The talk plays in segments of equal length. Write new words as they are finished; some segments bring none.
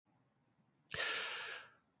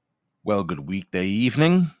Well, good weekday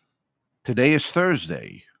evening. Today is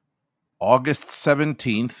Thursday, August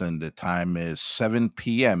 17th, and the time is 7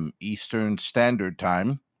 p.m. Eastern Standard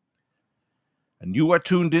Time. And you are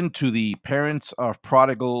tuned into the Parents of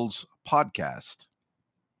Prodigals podcast.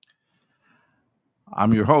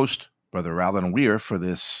 I'm your host, Brother Alan Weir, for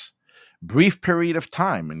this brief period of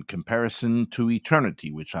time in comparison to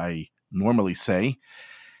eternity, which I normally say.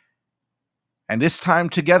 And this time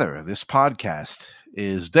together, this podcast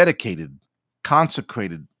is dedicated,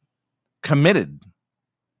 consecrated, committed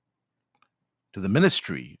to the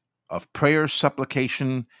ministry of prayer,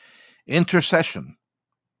 supplication, intercession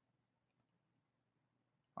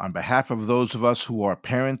on behalf of those of us who are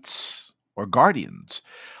parents or guardians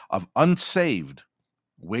of unsaved,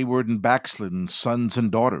 wayward, and backslidden sons and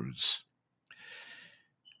daughters.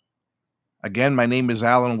 Again, my name is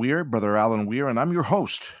Alan Weir, Brother Alan Weir, and I'm your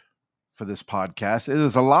host for this podcast. It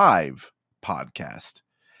is a live podcast.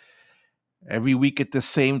 Every week at the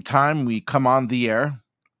same time, we come on the air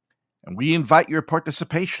and we invite your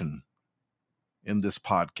participation in this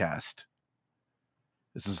podcast.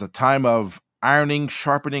 This is a time of ironing,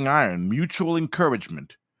 sharpening iron, mutual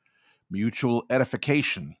encouragement, mutual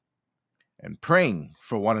edification, and praying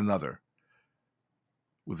for one another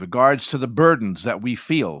with regards to the burdens that we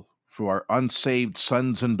feel for our unsaved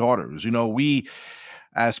sons and daughters. You know, we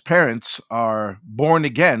as parents are born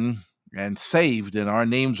again and saved, and our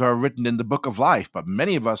names are written in the book of life, but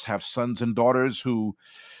many of us have sons and daughters who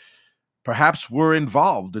perhaps were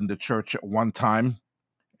involved in the church at one time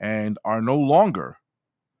and are no longer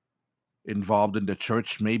involved in the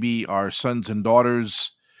church. Maybe our sons and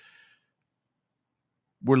daughters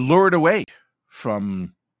were lured away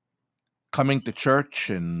from coming to church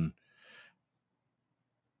and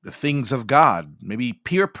the things of God. Maybe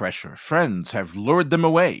peer pressure, friends have lured them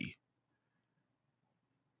away.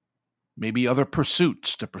 Maybe other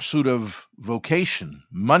pursuits, the pursuit of vocation,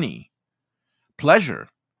 money, pleasure,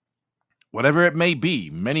 whatever it may be.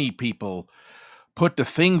 Many people put the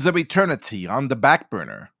things of eternity on the back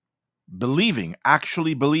burner,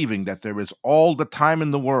 actually believing that there is all the time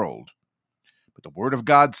in the world. But the Word of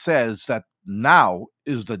God says that now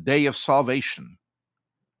is the day of salvation.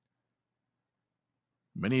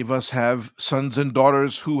 Many of us have sons and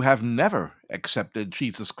daughters who have never accepted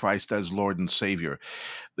Jesus Christ as Lord and Savior.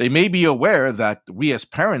 They may be aware that we as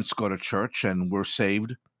parents go to church and we're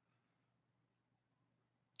saved.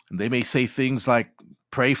 And they may say things like,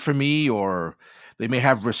 pray for me, or they may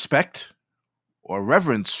have respect or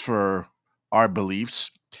reverence for our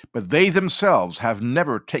beliefs, but they themselves have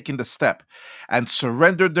never taken the step and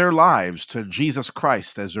surrendered their lives to Jesus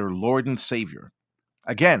Christ as their Lord and Savior.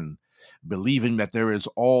 Again, believing that there is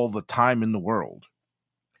all the time in the world.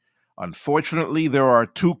 Unfortunately, there are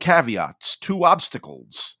two caveats, two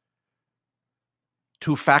obstacles,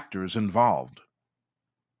 two factors involved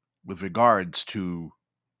with regards to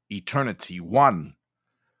eternity. One,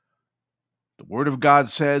 the Word of God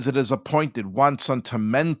says it is appointed once unto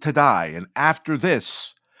men to die, and after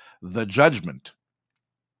this, the judgment.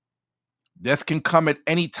 Death can come at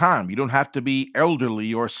any time. You don't have to be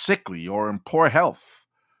elderly or sickly or in poor health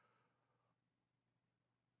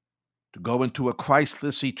to go into a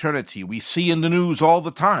Christless eternity. We see in the news all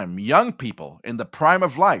the time young people in the prime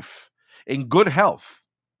of life, in good health.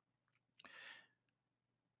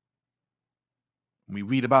 We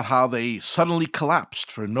read about how they suddenly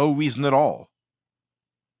collapsed for no reason at all,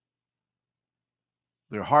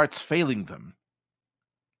 their hearts failing them.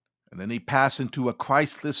 And then they pass into a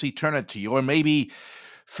Christless eternity, or maybe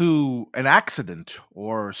through an accident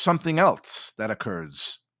or something else that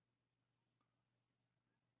occurs.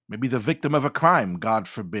 Maybe the victim of a crime, God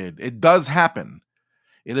forbid. It does happen.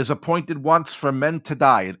 It is appointed once for men to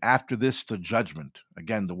die, and after this, the judgment.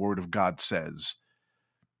 Again, the Word of God says.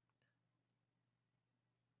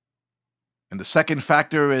 And the second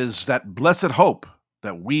factor is that blessed hope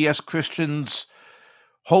that we as Christians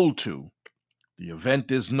hold to. The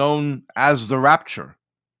event is known as the rapture.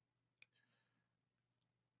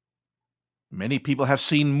 Many people have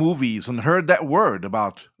seen movies and heard that word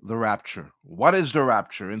about the rapture. What is the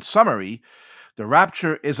rapture? In summary, the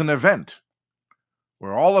rapture is an event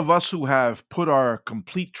where all of us who have put our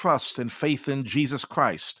complete trust and faith in Jesus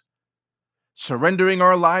Christ, surrendering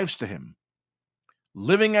our lives to Him,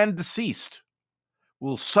 living and deceased,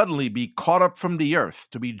 will suddenly be caught up from the earth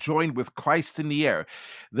to be joined with Christ in the air.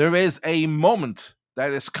 There is a moment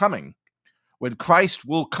that is coming when Christ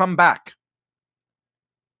will come back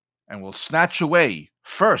and will snatch away.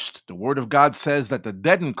 First, the Word of God says that the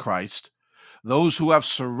dead in Christ, those who have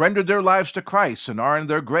surrendered their lives to Christ and are in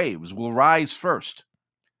their graves, will rise first.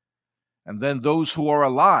 And then those who are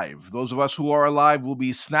alive, those of us who are alive, will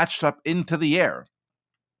be snatched up into the air.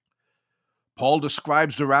 Paul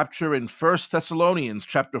describes the rapture in 1 Thessalonians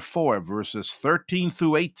chapter 4, verses 13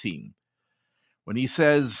 through 18, when he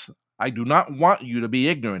says, I do not want you to be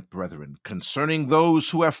ignorant, brethren, concerning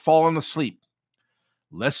those who have fallen asleep,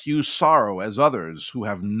 lest you sorrow as others who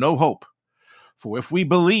have no hope. For if we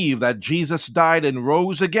believe that Jesus died and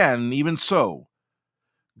rose again, even so,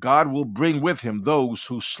 God will bring with him those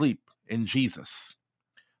who sleep in Jesus.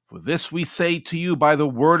 For this we say to you by the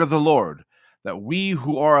word of the Lord, that we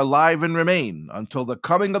who are alive and remain until the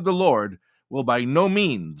coming of the Lord will by no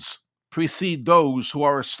means precede those who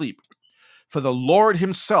are asleep. For the Lord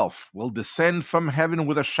himself will descend from heaven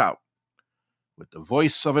with a shout, with the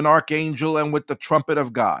voice of an archangel, and with the trumpet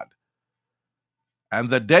of God. And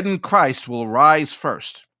the dead in Christ will rise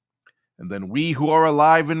first. And then we who are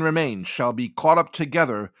alive and remain shall be caught up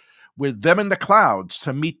together with them in the clouds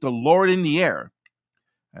to meet the Lord in the air.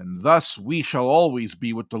 And thus we shall always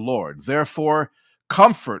be with the Lord. Therefore,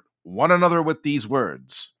 comfort one another with these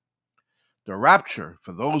words. The rapture,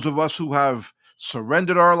 for those of us who have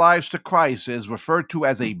surrendered our lives to Christ, is referred to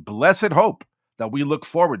as a blessed hope that we look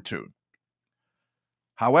forward to.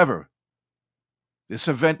 However, this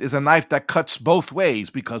event is a knife that cuts both ways,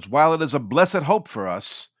 because while it is a blessed hope for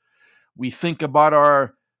us, we think about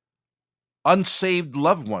our unsaved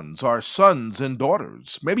loved ones, our sons and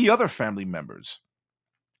daughters, maybe other family members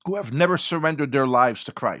who have never surrendered their lives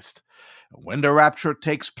to Christ. When the rapture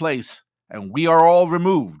takes place and we are all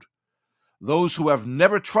removed, those who have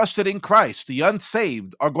never trusted in Christ, the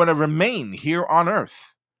unsaved, are going to remain here on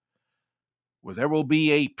earth, where there will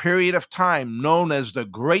be a period of time known as the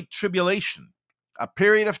Great Tribulation, a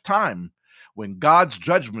period of time when God's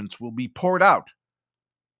judgments will be poured out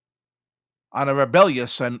on a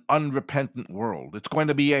rebellious and unrepentant world. It's going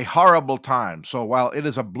to be a horrible time. So while it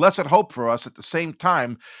is a blessed hope for us, at the same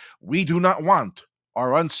time, we do not want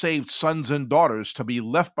our unsaved sons and daughters to be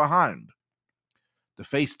left behind to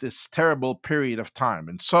face this terrible period of time.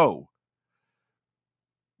 And so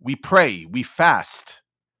we pray, we fast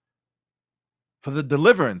for the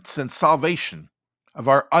deliverance and salvation of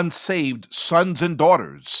our unsaved sons and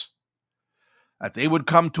daughters, that they would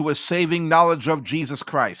come to a saving knowledge of Jesus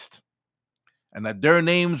Christ, and that their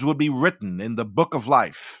names would be written in the book of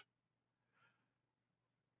life.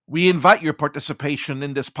 We invite your participation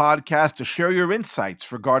in this podcast to share your insights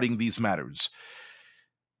regarding these matters.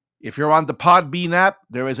 If you're on the Podbean app,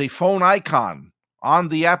 there is a phone icon on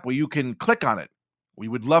the app where you can click on it. We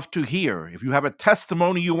would love to hear if you have a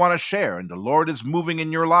testimony you want to share and the Lord is moving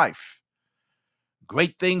in your life.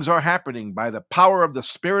 Great things are happening by the power of the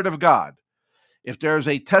Spirit of God. If there's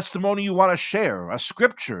a testimony you want to share, a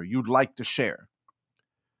scripture you'd like to share,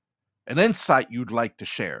 an insight you'd like to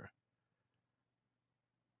share,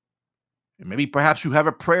 and maybe perhaps you have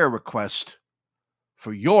a prayer request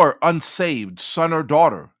for your unsaved son or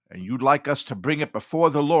daughter, and you'd like us to bring it before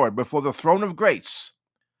the Lord, before the throne of grace.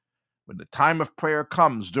 When the time of prayer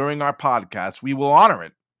comes during our podcast, we will honor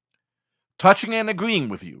it, touching and agreeing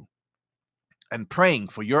with you, and praying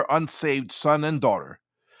for your unsaved son and daughter,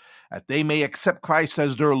 that they may accept Christ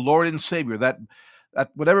as their Lord and Savior, that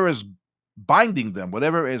whatever is binding them,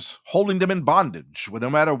 whatever is holding them in bondage, no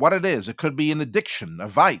matter what it is, it could be an addiction, a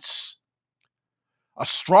vice, a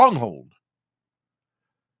stronghold,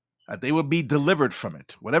 that they will be delivered from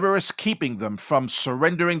it. Whatever is keeping them from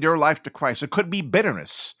surrendering their life to Christ. It could be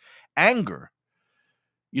bitterness, anger.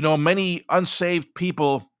 Many unsaved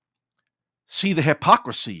people see the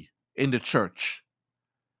hypocrisy in the church.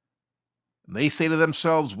 They say to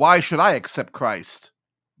themselves, why should I accept Christ?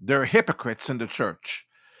 They're hypocrites in the church.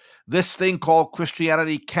 This thing called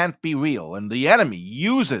Christianity can't be real, and the enemy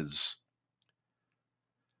uses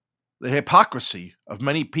the hypocrisy of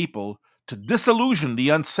many people to disillusion the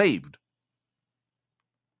unsaved.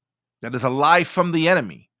 That is a lie from the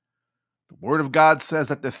enemy. The Word of God says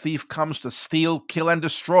that the thief comes to steal, kill, and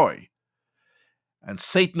destroy. And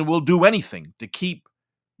Satan will do anything to keep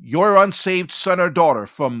your unsaved son or daughter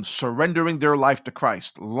from surrendering their life to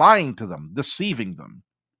Christ, lying to them, deceiving them,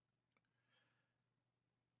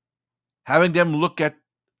 having them look at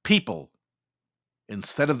people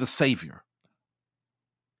instead of the Savior.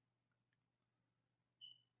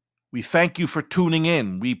 We thank you for tuning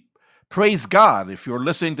in. We praise God if you're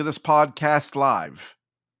listening to this podcast live.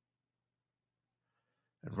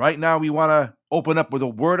 And right now we want to open up with a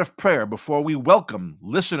word of prayer before we welcome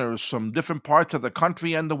listeners from different parts of the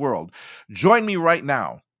country and the world. Join me right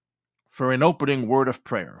now for an opening word of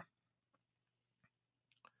prayer.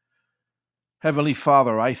 Heavenly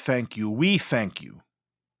Father, I thank you. We thank you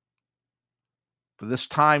for this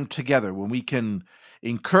time together when we can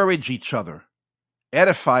encourage each other,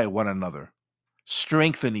 edify one another,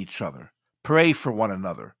 strengthen each other, pray for one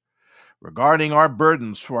another regarding our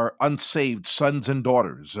burdens for our unsaved sons and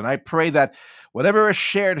daughters. And I pray that whatever is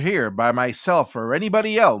shared here by myself or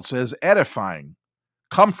anybody else is edifying,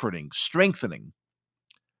 comforting, strengthening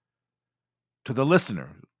to the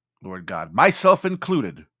listener, Lord God, myself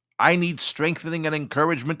included. I need strengthening and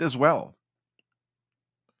encouragement as well.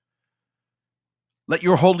 Let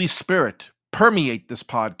your Holy Spirit permeate this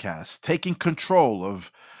podcast, taking control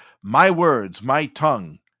of my words, my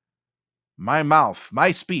tongue, my mouth,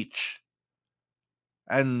 my speech,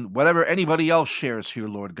 and whatever anybody else shares here,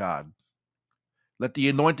 Lord God. Let the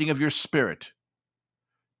anointing of your Spirit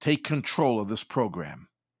take control of this program.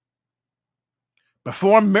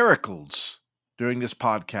 Perform miracles during this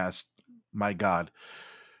podcast, my God.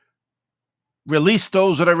 Release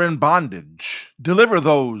those that are in bondage. Deliver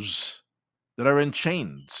those that are in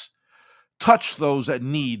chains. Touch those that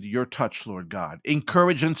need your touch, Lord God.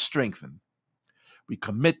 Encourage and strengthen. We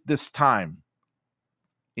commit this time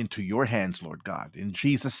into your hands, Lord God. In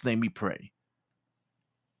Jesus' name we pray.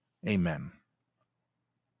 Amen.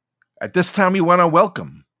 At this time, we want to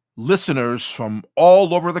welcome listeners from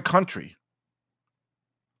all over the country,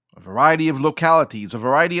 a variety of localities, a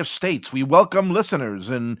variety of states. We welcome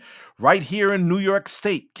listeners right here in New York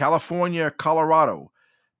State, California, Colorado,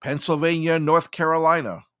 Pennsylvania, North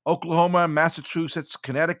Carolina, Oklahoma, Massachusetts,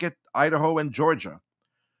 Connecticut, Idaho, and Georgia.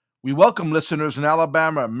 We welcome listeners in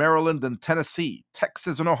Alabama, Maryland, and Tennessee,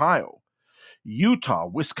 Texas, and Ohio, Utah,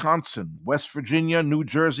 Wisconsin, West Virginia, New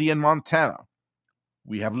Jersey, and Montana.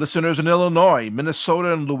 We have listeners in Illinois,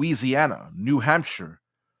 Minnesota, and Louisiana, New Hampshire,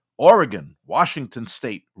 Oregon, Washington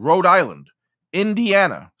State, Rhode Island,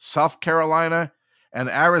 Indiana, South Carolina, and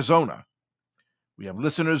Arizona. We have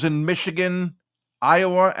listeners in Michigan,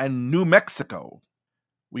 Iowa, and New Mexico.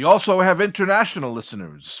 We also have international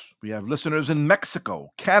listeners. We have listeners in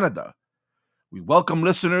Mexico, Canada. We welcome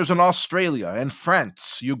listeners in Australia and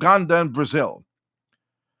France, Uganda, and Brazil,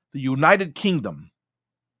 the United Kingdom,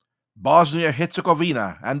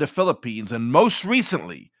 Bosnia-Herzegovina, and the Philippines. And most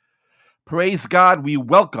recently, praise God, we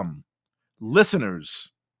welcome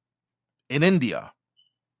listeners in India.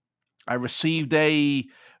 I received a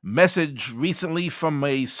message recently from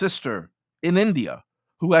a sister in India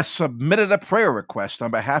who has submitted a prayer request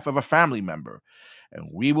on behalf of a family member, and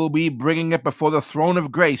we will be bringing it before the throne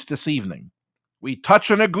of grace this evening. We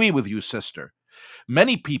touch and agree with you, sister.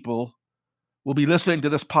 Many people will be listening to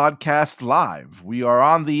this podcast live. We are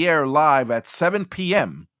on the air live at 7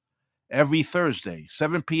 p.m. every Thursday,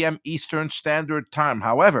 7 p.m. Eastern Standard Time.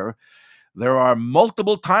 However, there are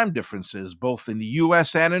multiple time differences, both in the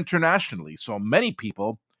U.S. and internationally, so many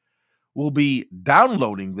people will be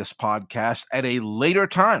downloading this podcast at a later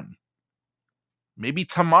time. Maybe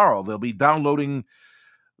tomorrow they'll be downloading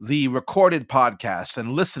the recorded podcast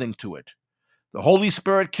and listening to it. The Holy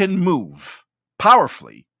Spirit can move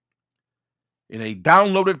powerfully in a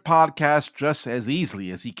downloaded podcast just as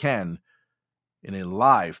easily as he can in a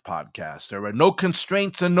live podcast. There are no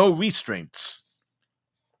constraints and no restraints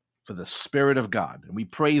for the Spirit of God, and we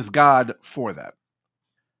praise God for that.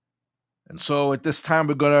 And so at this time,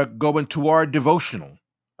 we're going to go into our devotional,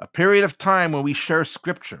 a period of time when we share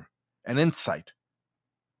scripture and insight.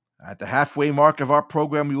 At the halfway mark of our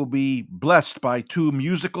program, we will be blessed by 2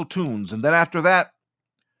 musical tunes, and then after that,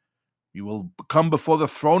 we will come before the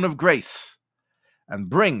throne of grace and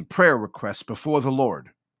bring prayer requests before the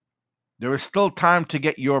Lord. There is still time to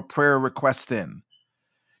get your prayer request in.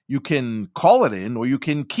 You can call it in or you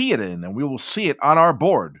can key it in, and we will see it on our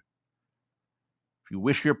board. If you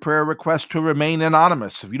wish your prayer request to remain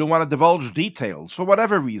anonymous, if you don't want to divulge details for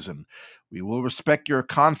whatever reason, we will respect your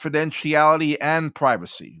confidentiality and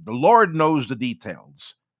privacy. The Lord knows the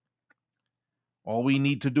details. All we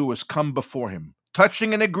need to do is come before him,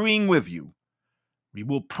 touching and agreeing with you. We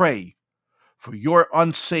will pray for your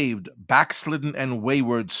unsaved, backslidden, and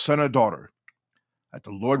wayward son or daughter, that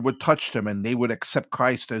the Lord would touch them and they would accept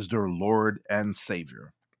Christ as their Lord and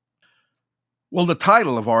Savior. Well, the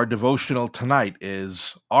title of our devotional tonight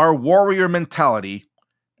is Our Warrior Mentality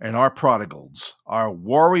and Our Prodigals. Our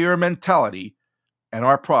Warrior Mentality and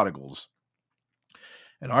Our Prodigals.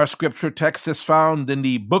 And our scripture text is found in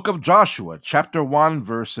the book of Joshua, chapter 1,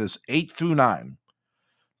 verses 8 through 9.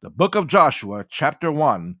 The book of Joshua, chapter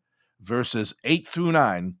 1, verses 8 through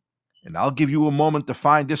 9. And I'll give you a moment to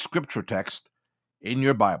find this scripture text in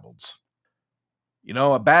your Bibles. You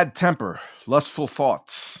know, a bad temper, lustful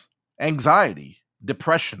thoughts, anxiety,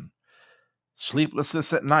 depression,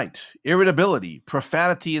 sleeplessness at night, irritability,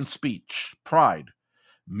 profanity in speech, pride,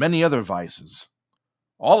 many other vices.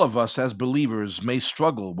 All of us as believers may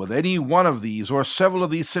struggle with any one of these or several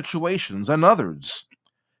of these situations and others,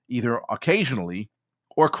 either occasionally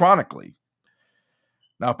or chronically.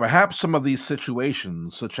 Now, perhaps some of these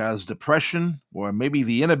situations, such as depression or maybe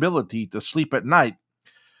the inability to sleep at night,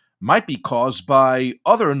 might be caused by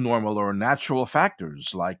other normal or natural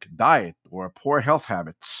factors like diet or poor health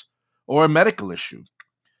habits or a medical issue.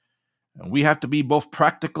 And we have to be both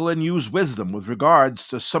practical and use wisdom with regards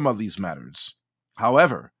to some of these matters.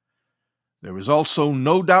 However, there is also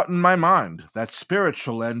no doubt in my mind that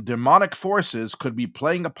spiritual and demonic forces could be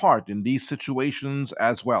playing a part in these situations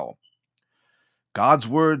as well. God's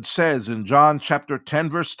word says in John chapter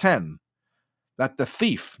 10, verse 10, that the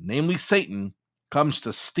thief, namely Satan, comes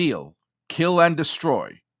to steal, kill, and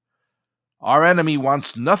destroy. Our enemy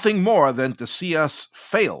wants nothing more than to see us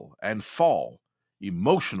fail and fall,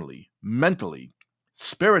 emotionally, mentally,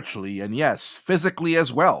 spiritually, and yes, physically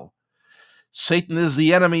as well. Satan is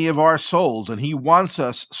the enemy of our souls, and he wants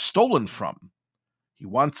us stolen from. He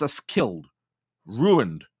wants us killed,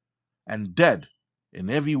 ruined, and dead in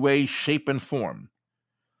every way, shape, and form.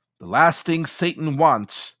 The last thing Satan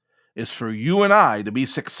wants is for you and I to be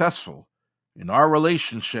successful in our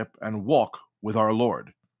relationship and walk with our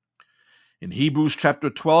Lord. In Hebrews chapter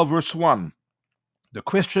 12, verse 1, the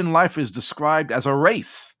Christian life is described as a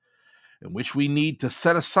race in which we need to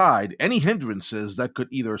set aside any hindrances that could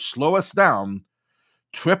either slow us down,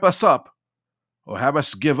 trip us up, or have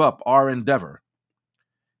us give up our endeavor.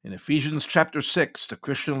 In Ephesians chapter 6, the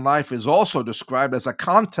Christian life is also described as a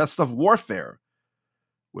contest of warfare,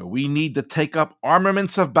 where we need to take up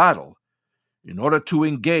armaments of battle in order to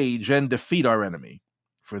engage and defeat our enemy.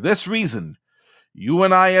 For this reason, you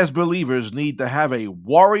and I as believers need to have a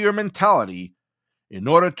warrior mentality in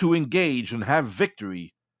order to engage and have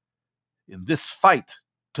victory in this fight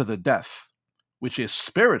to the death, which is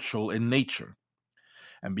spiritual in nature.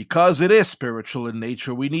 And because it is spiritual in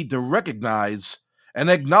nature, we need to recognize and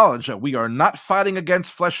acknowledge that we are not fighting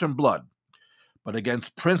against flesh and blood, but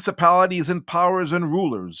against principalities and powers and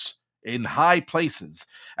rulers in high places,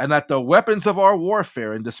 and that the weapons of our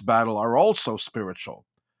warfare in this battle are also spiritual,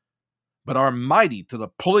 but are mighty to the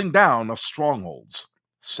pulling down of strongholds.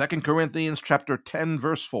 2 Corinthians chapter 10,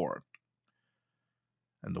 verse 4.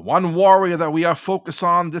 And the one warrior that we are focused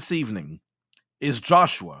on this evening is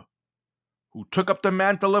Joshua, who took up the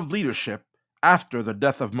mantle of leadership after the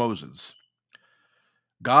death of Moses.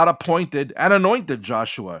 God appointed and anointed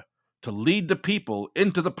Joshua to lead the people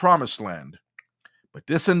into the promised land. But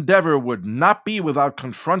this endeavor would not be without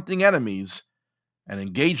confronting enemies and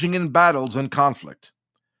engaging in battles and conflict.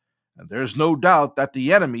 And there's no doubt that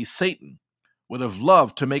the enemy, Satan, would have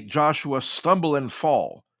loved to make Joshua stumble and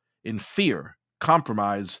fall in fear,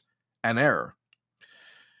 compromise, and error.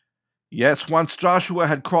 Yes, once Joshua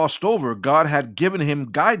had crossed over, God had given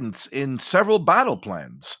him guidance in several battle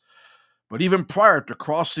plans. But even prior to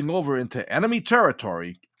crossing over into enemy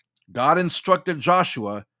territory, God instructed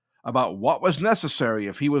Joshua about what was necessary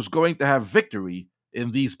if he was going to have victory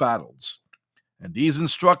in these battles. And these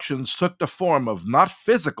instructions took the form of not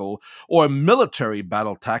physical or military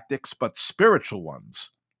battle tactics, but spiritual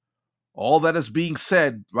ones. All that is being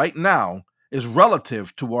said right now is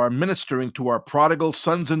relative to our ministering to our prodigal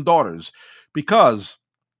sons and daughters, because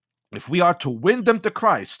if we are to win them to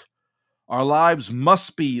Christ, our lives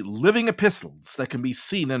must be living epistles that can be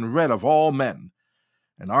seen and read of all men,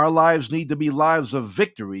 and our lives need to be lives of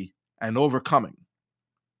victory and overcoming.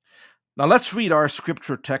 Now let's read our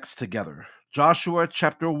scripture text together. Joshua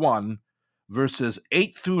chapter 1, verses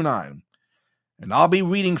 8 through 9. And I'll be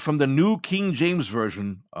reading from the New King James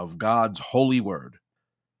Version of God's holy word.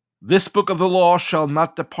 This book of the law shall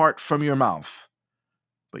not depart from your mouth,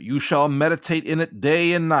 but you shall meditate in it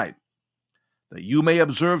day and night, that you may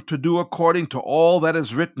observe to do according to all that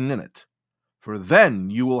is written in it. For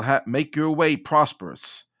then you will make your way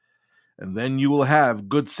prosperous, and then you will have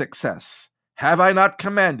good success. Have I not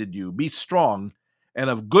commanded you? Be strong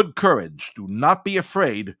and of good courage. Do not be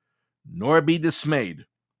afraid, nor be dismayed,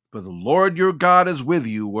 for the Lord your God is with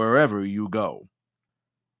you wherever you go.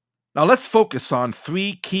 Now let's focus on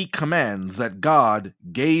three key commands that God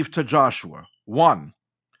gave to Joshua. 1,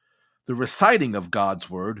 the reciting of God's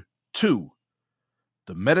word. 2,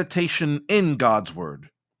 the meditation in God's word.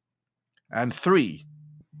 And 3,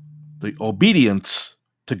 the obedience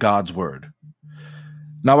to God's word.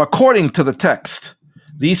 Now, according to the text,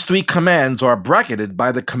 these three commands are bracketed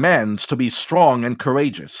by the commands to be strong and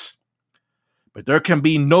courageous. But there can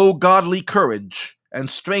be no godly courage and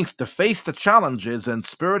strength to face the challenges and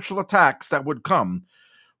spiritual attacks that would come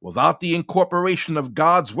without the incorporation of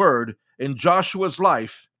God's word in Joshua's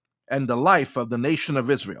life and the life of the nation of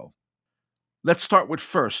Israel. Let's start with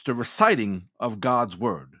first the reciting of God's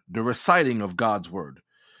word. The reciting of God's word.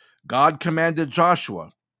 God commanded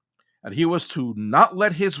Joshua that he was to not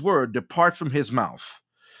let his word depart from his mouth.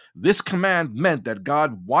 This command meant that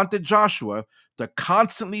God wanted Joshua to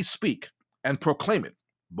constantly speak and proclaim it,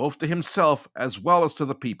 both to himself as well as to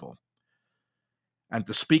the people, and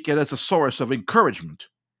to speak it as a source of encouragement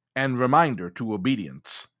and reminder to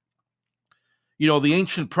obedience. The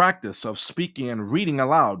ancient practice of speaking and reading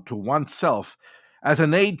aloud to oneself as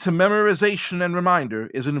an aid to memorization and reminder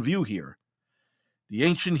is in view here. The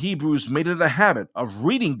ancient Hebrews made it a habit of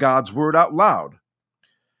reading God's word out loud.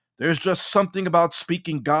 There's just something about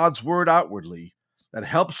speaking God's word outwardly that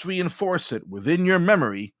helps reinforce it within your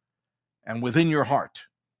memory and within your heart.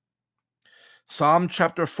 Psalm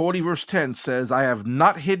chapter 40 verse 10 says, I have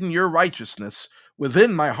not hidden your righteousness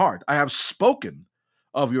within my heart. I have spoken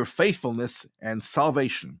of your faithfulness and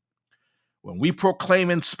salvation. When we proclaim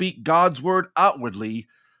and speak God's word outwardly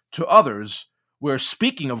to others, we're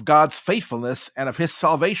speaking of God's faithfulness and of his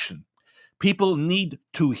salvation. People need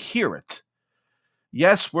to hear it.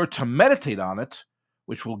 Yes, we're to meditate on it,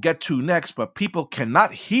 which we'll get to next, but people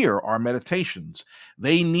cannot hear our meditations.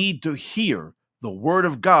 They need to hear the word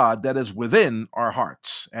of God that is within our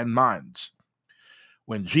hearts and minds.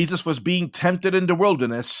 When Jesus was being tempted in the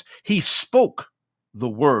wilderness, he spoke the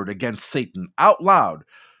word against Satan out loud,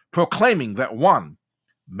 proclaiming that one,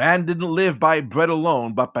 man didn't live by bread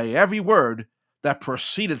alone, but by every word that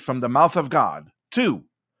proceeded from the mouth of God. 2,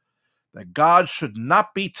 that God should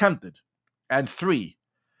not be tempted. And 3,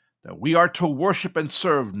 that we are to worship and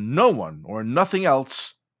serve no one or nothing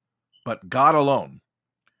else but God alone.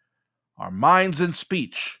 Our minds and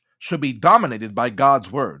speech should be dominated by God's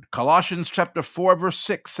word. Colossians chapter 4 verse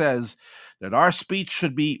 6 says that our speech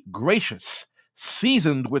should be gracious,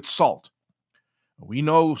 seasoned with salt. We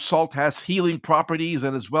know salt has healing properties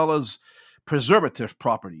and as well as preservative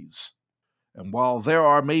properties. And while there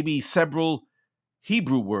are maybe several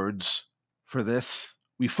Hebrew words for this,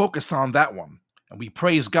 we focus on that one, and we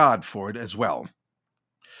praise God for it as well.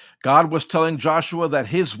 God was telling Joshua that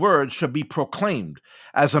his word should be proclaimed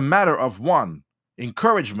as a matter of 1,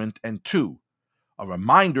 encouragement, and 2, a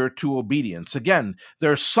reminder to obedience. Again,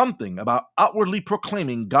 there's something about outwardly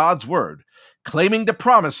proclaiming God's word, claiming the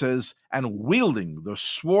promises, and wielding the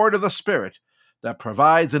sword of the Spirit that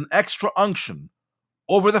provides an extra unction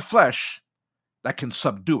over the flesh that can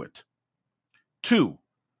subdue it. 2,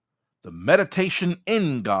 the meditation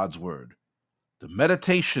in God's word. The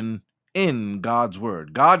meditation in God's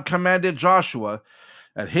word. God commanded Joshua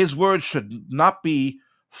that his word should not be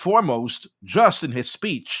foremost just in his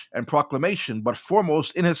speech and proclamation, but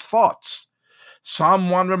foremost in his thoughts. Psalm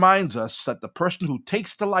 1 reminds us that the person who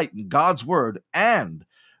takes delight in God's word and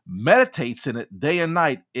meditates in it day and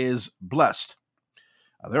night is blessed.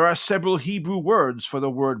 There are several Hebrew words for the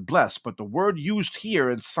word blessed, but the word used here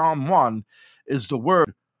in Psalm 1 is the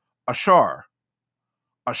word ashar,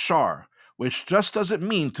 which just doesn't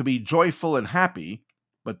mean to be joyful and happy,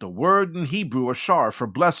 but the word in Hebrew ashar for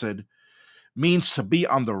blessed means to be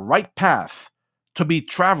on the right path, to be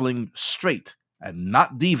traveling straight and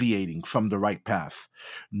not deviating from the right path.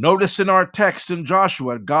 Notice in our text in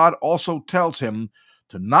Joshua, God also tells him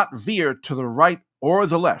to not veer to the right or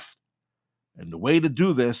the left. And the way to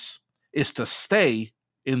do this is to stay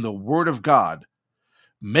in the Word of God.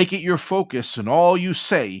 Make it your focus in all you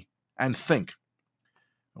say and think.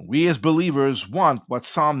 We as believers want what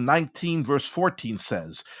Psalm 19 verse 14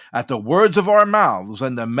 says, that the words of our mouths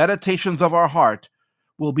and the meditations of our heart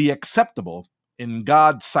will be acceptable in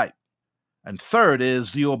God's sight. And third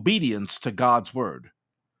is the obedience to God's word.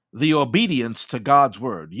 The obedience to God's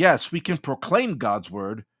word. Yes, we can proclaim God's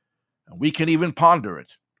word, and we can even ponder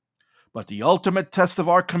it. But the ultimate test of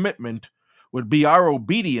our commitment would be our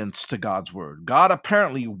obedience to God's word. God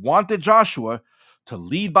apparently wanted Joshua to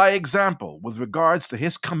lead by example with regards to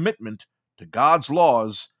his commitment to God's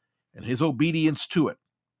laws and his obedience to it.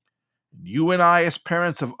 You and I, as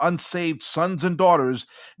parents of unsaved sons and daughters,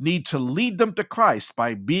 need to lead them to Christ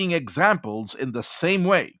by being examples in the same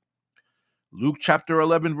way. Luke chapter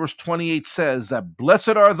 11 verse 28 says that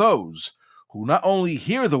blessed are those who not only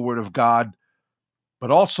hear the word of God,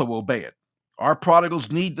 but also obey it. Our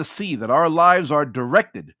prodigals need to see that our lives are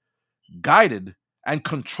directed, guided, and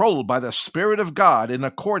controlled by the Spirit of God in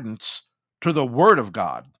accordance to the Word of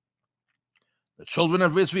God. The children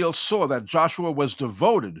of Israel saw that Joshua was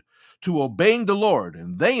devoted to obeying the Lord,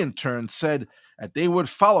 and they in turn said that they would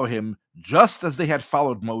follow him just as they had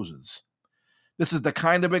followed Moses. This is the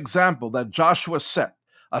kind of example that Joshua set,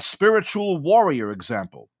 a spiritual warrior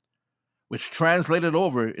example, which translated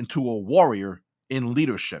over into a warrior in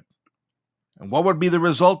leadership. And what would be the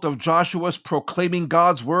result of Joshua's proclaiming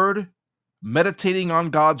God's word, meditating on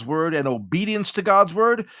God's word, and obedience to God's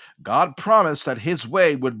word? God promised that his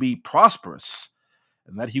way would be prosperous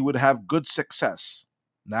and that he would have good success.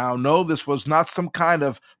 Now, no, this was not some kind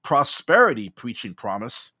of prosperity preaching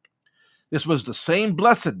promise. This was the same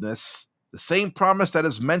blessedness, the same promise that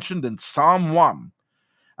is mentioned in Psalm 1,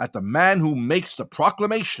 that the man who makes the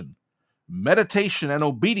proclamation, meditation, and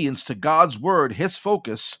obedience to God's word his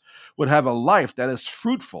focus would have a life that is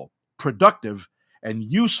fruitful, productive, and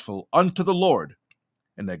useful unto the Lord,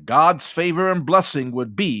 and that God's favor and blessing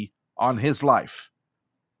would be on his life.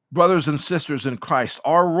 Brothers and sisters in Christ,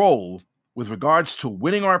 our role with regards to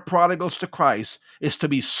winning our prodigals to Christ is to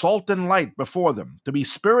be salt and light before them, to be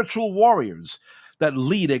spiritual warriors that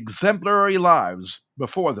lead exemplary lives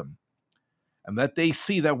before them, and that they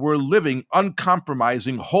see that we're living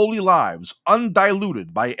uncompromising, holy lives,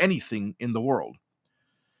 undiluted by anything in the world.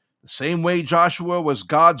 The same way Joshua was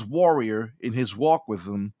God's warrior in his walk with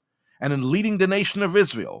them and in leading the nation of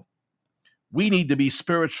Israel, we need to be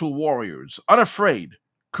spiritual warriors, unafraid,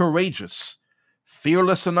 courageous,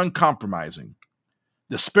 fearless, and uncompromising.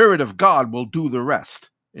 The Spirit of God will do the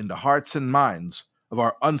rest in the hearts and minds of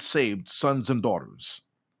our unsaved sons and daughters.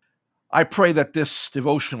 I pray that this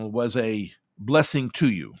devotional was a blessing to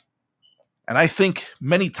you. And I think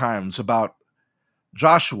many times about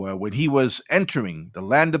Joshua when he was entering the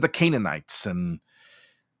land of the Canaanites. And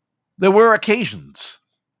there were occasions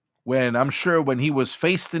when I'm sure when he was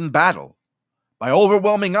faced in battle by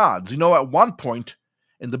overwhelming odds. At one point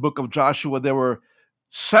in the book of Joshua, there were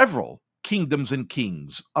several kingdoms and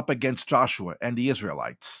kings up against Joshua and the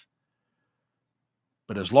Israelites.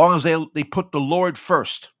 But as long as they put the Lord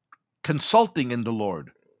first, consulting in the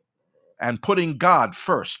Lord, and putting God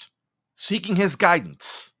first, seeking his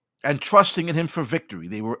guidance, and trusting in him for victory,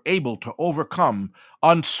 they were able to overcome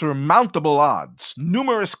unsurmountable odds,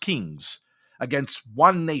 numerous kings against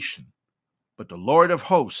one nation. But the Lord of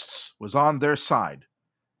hosts was on their side,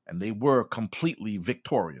 and they were completely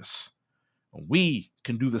victorious. We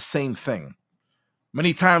can do the same thing.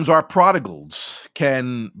 Many times our prodigals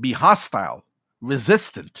can be hostile,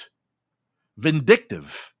 resistant,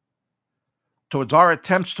 vindictive towards our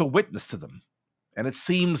attempts to witness to them. And it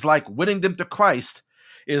seems like winning them to Christ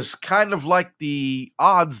is kind of like the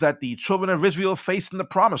odds that the children of Israel faced in the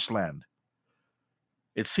Promised Land.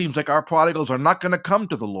 It seems like our prodigals are not going to come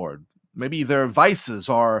to the Lord. Maybe their vices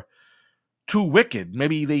are too wicked.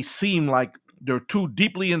 Maybe they seem like they're too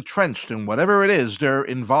deeply entrenched in whatever it is they're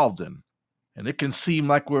involved in. And it can seem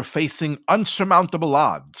like we're facing unsurmountable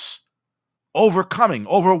odds,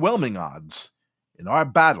 overwhelming odds in our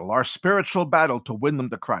battle, our spiritual battle to win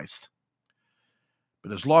them to Christ.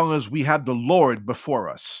 But as long as we have the Lord before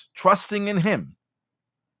us, trusting in him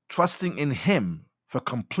for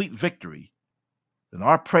complete victory, then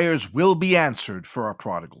our prayers will be answered for our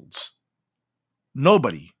prodigals.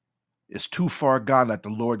 Nobody is too far gone that the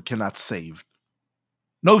Lord cannot save.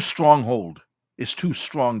 No stronghold is too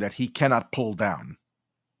strong that he cannot pull down.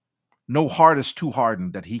 No heart is too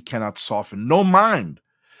hardened that he cannot soften. No mind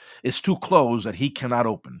is too closed that he cannot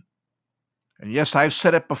open. And yes, I've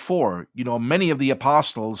said it before, many of the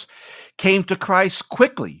apostles came to Christ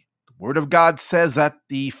quickly. The Word of God says that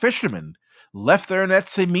the fishermen left their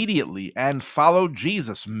nets immediately and followed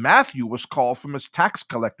Jesus. Matthew was called from his tax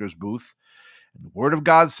collector's booth. And the Word of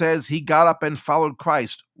God says he got up and followed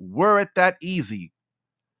Christ. Were it that easy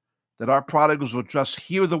that our prodigals would just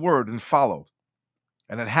hear the word and follow?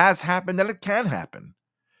 And it has happened and it can happen.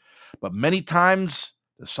 But many times,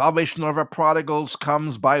 the salvation of our prodigals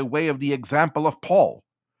comes by way of the example of Paul,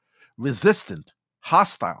 resistant,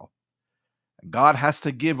 hostile. And God has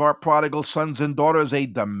to give our prodigal sons and daughters a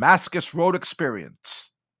Damascus Road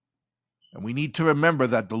experience. And we need to remember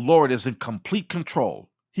that the Lord is in complete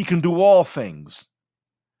control. He can do all things.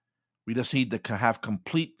 We just need to have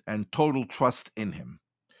complete and total trust in him.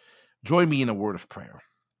 Join me in a word of prayer.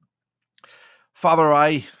 Father,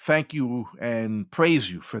 I thank you and praise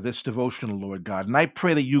you for this devotional, Lord God. And I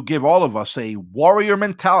pray that you give all of us a warrior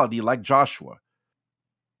mentality like Joshua,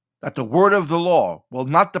 that the word of the law will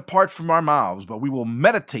not depart from our mouths, but we will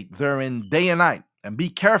meditate therein day and night and be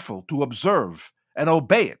careful to observe and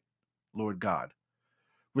obey it, Lord God.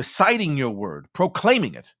 Reciting your word,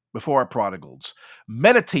 proclaiming it before our prodigals,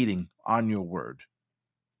 meditating on your word,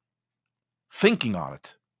 thinking on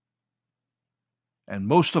it, and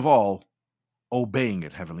most of all, obeying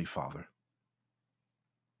it, Heavenly Father.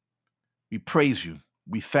 We praise you,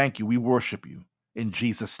 we thank you, we worship you. In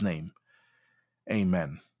Jesus' name,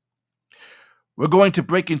 amen. We're going to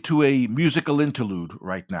break into a musical interlude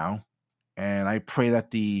right now, and I pray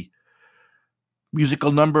that the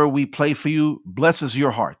Musical number we play for you blesses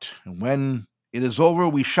your heart. And when it is over,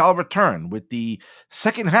 we shall return with the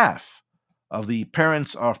second half of the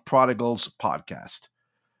Parents of Prodigals podcast.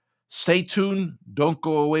 Stay tuned. Don't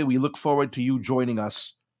go away. We look forward to you joining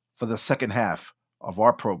us for the second half of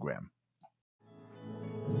our program.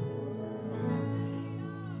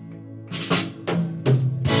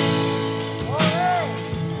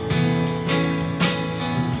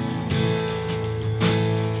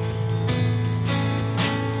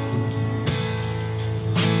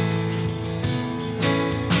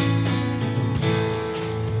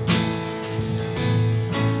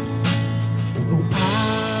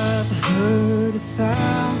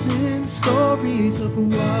 Stories of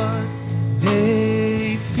what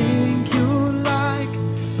they think you're like,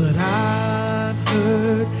 but I've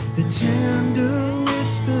heard the tender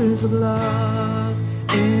whispers of love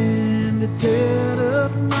in the dead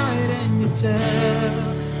of night, and you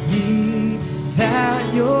tell me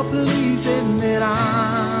that you're pleased and that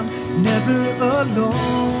I'm never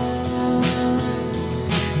alone.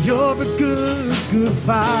 You're a good, good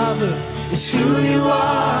father. It's who you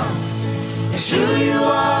are. It's who you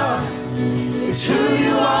are. It's who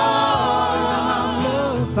you are, and I'm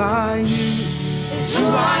loved by you. It's who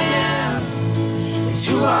I am. It's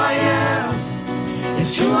who I am.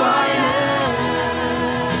 It's who I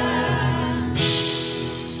am.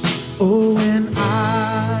 Oh, and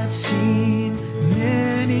I've seen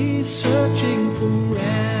many searching for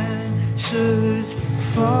answers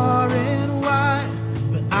far and wide,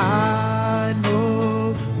 but I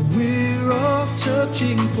know we're all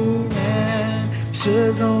searching for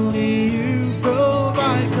answers only you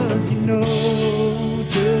provide, 'cause you know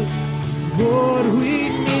just what we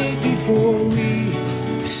need before we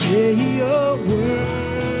say a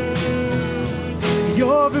word.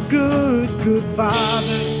 You're a good, good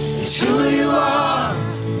father. It's who you are.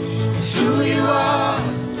 It's who you are.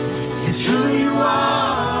 It's who you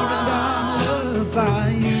are, and I'm loved by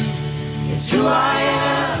you. It's who I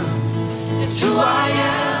am. It's who I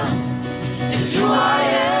am. It's who I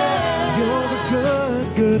am. You're a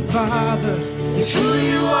good, good father. It's who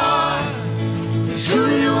you are. It's who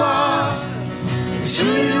you are. It's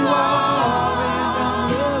who you are, and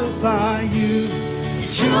I'm loved by you.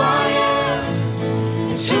 It's who I am.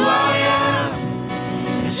 It's who I am.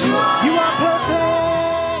 It's who I am. You are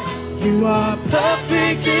perfect. You are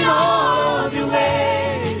perfect in all of your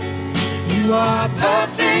ways. You are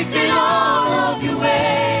perfect in all of your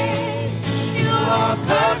ways. You are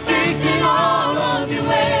perfect in all of your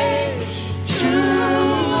ways to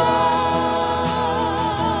us.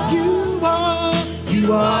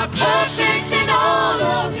 You are perfect in all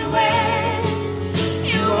of your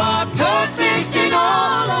ways. You are perfect in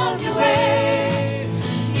all of your ways.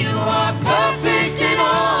 You are perfect in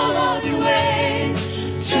all of your ways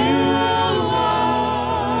to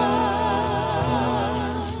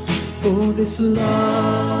us. Oh, this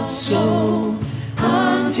love so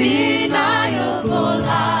undeniable,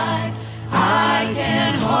 I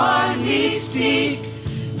can hardly speak.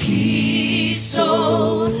 Peace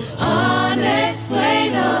so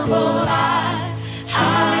unexplainable, I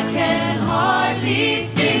can hardly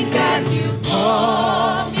think as you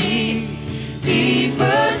call me.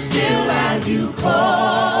 Deeper still as you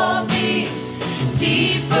call me.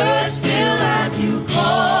 Deeper still as you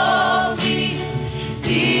call me.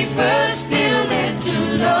 Deeper still into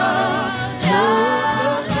love.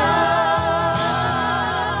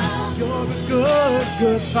 You're a good,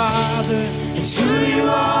 good father. It's who you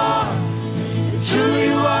are. It's who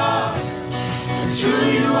you are. It's who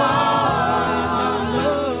you are. I'm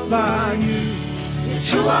loved by you. It's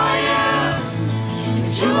who I am.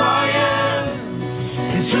 It's who I am.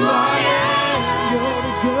 It's who I am. You're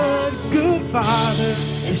a good, good father.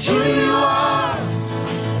 It's who you are.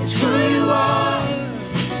 It's who you are.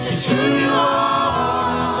 It's who you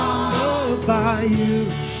are. I'm loved by you.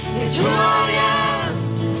 It's who I am.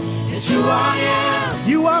 It's who I am.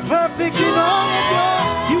 You are perfect in all of your.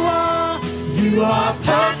 You are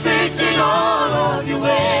perfect in all of your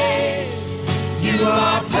ways. You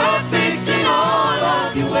are perfect in all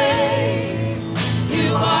of your ways.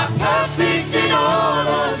 You are perfect in all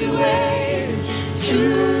of your ways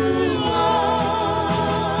to us.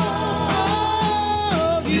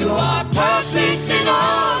 You are perfect in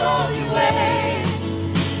all of your ways.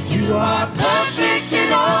 You are perfect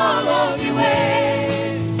in all of your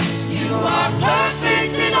ways. You are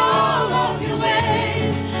perfect in all of your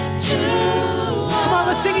ways to us. Come on,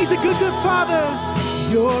 let's sing. He's a good, good father.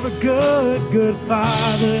 You're a good, good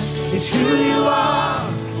father. It's who you are.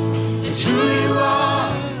 It's who you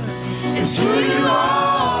are. It's who you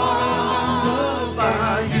are. I'm loved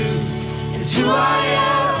by you. It's who I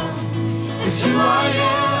am. It's who I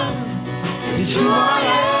am. It's who I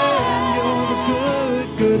am. You're a good,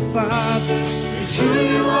 good Father. It's who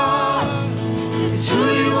you are. It's who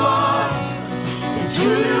you are. It's who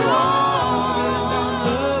you are. I'm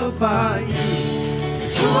loved by you.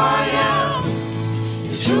 It's who I am.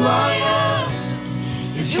 It's who I am.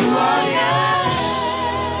 It's who I am.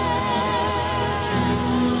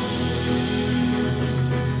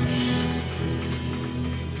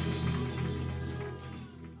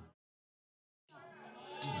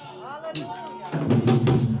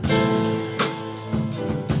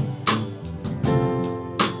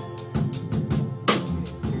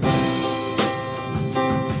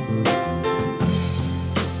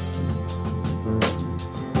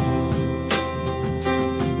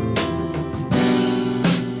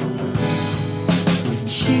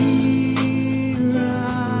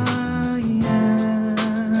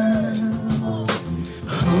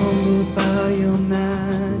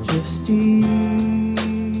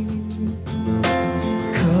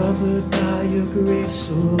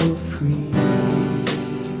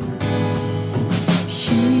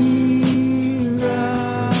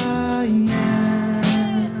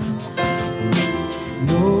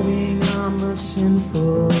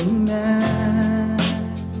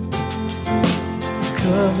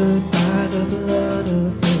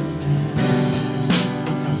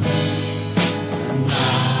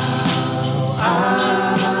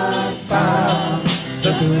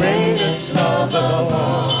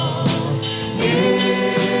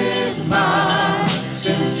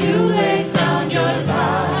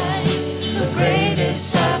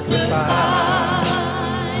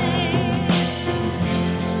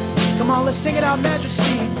 Sing it out,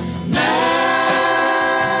 majesty. Majesty.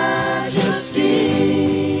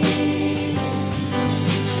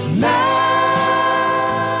 Majesty.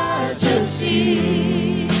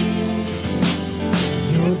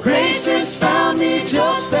 Your grace has found me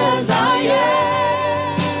just as I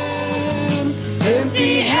am.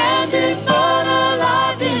 Empty-handed but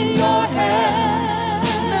alive in your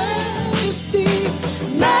hands. Majesty.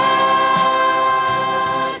 Majesty.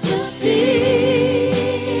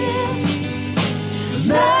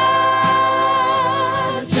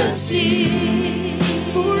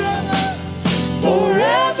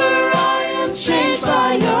 Changed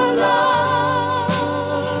by your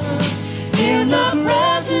love, in the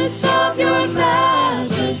presence of your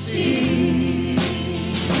majesty.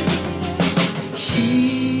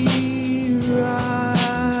 Here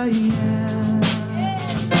I am,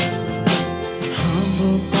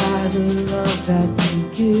 humbled by the love that you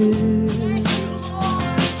give,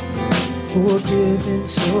 forgiven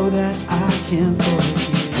so that I can forgive.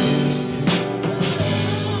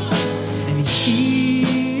 And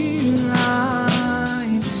here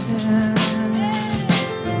I stand,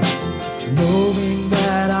 knowing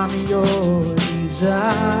that I'm your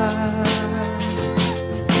desire,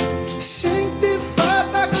 sanctified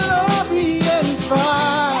by glory and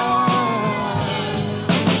fire.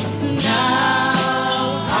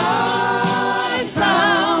 Now I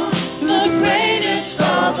found the greatest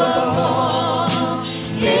love of all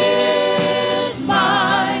is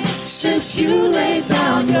mine, since you laid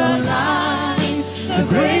down your life, the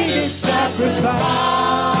greatest sacrifice.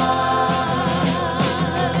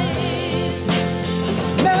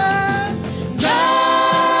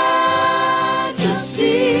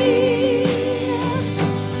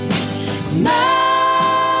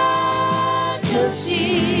 Majesty,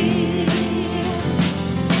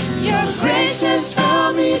 your grace has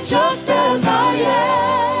found me just as I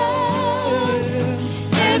am,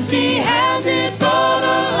 empty-handed but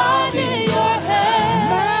alive in your hand.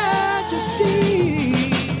 Majesty,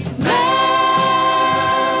 majesty,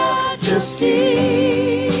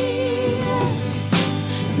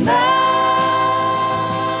 majesty.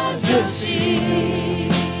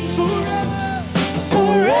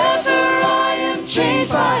 Forever I am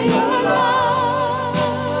changed by your love,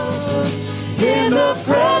 in the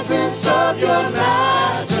presence of your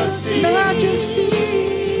majesty. Majesty,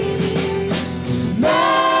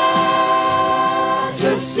 majesty,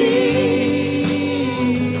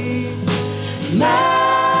 majesty.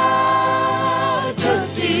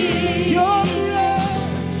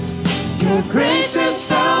 Your grace has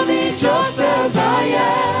found me just as I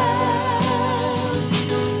am,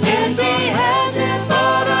 empty-handed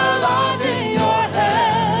but alive in your hand.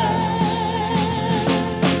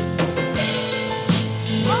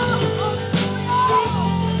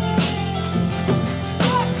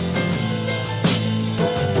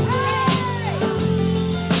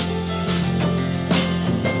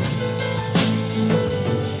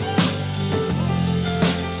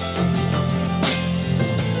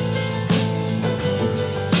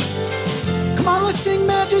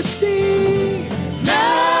 Majesty,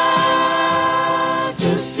 Majesty,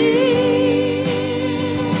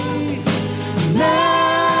 Majesty,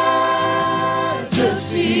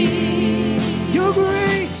 your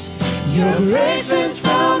grace, your grace has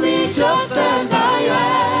found me just as I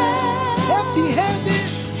am,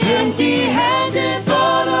 empty-handed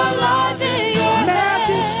but alive in your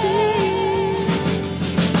Majesty,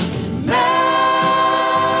 Majesty,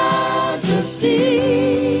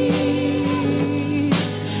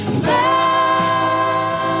 Majesty.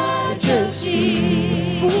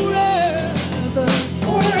 forever.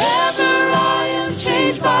 Forever I am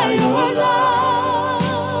changed by your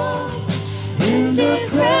love, in the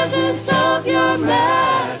presence of your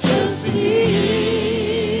majesty.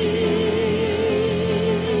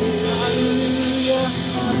 Hallelujah,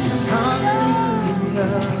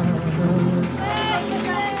 hallelujah.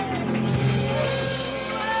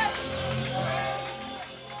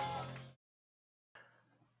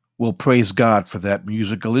 Well, praise God for that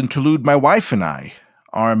musical interlude. My wife and I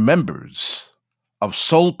are members of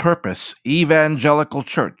Soul Purpose Evangelical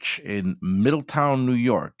Church in Middletown, New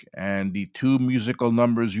York, and the two musical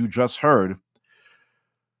numbers you just heard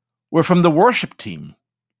were from the worship team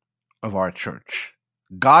of our church.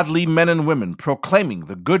 Godly men and women proclaiming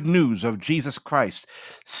the good news of Jesus Christ,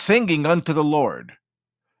 singing unto the Lord,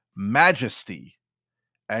 Majesty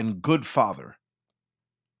and Good Father.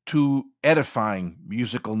 Two edifying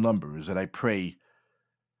musical numbers that I pray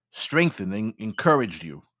strengthened and encouraged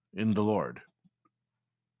you in the Lord.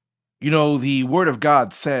 You know, the Word of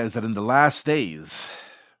God says that in the last days,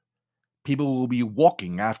 people will be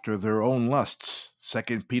walking after their own lusts.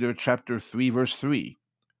 2 Peter chapter 3, verse 3.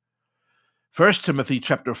 1 Timothy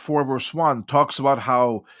chapter 4, verse 1 talks about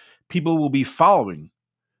how people will be following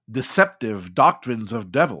deceptive doctrines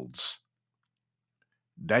of devils.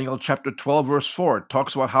 Daniel chapter 12, verse 4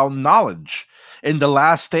 talks about how knowledge in the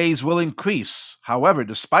last days will increase. However,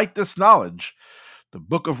 despite this knowledge, the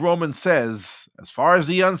book of Romans says, as far as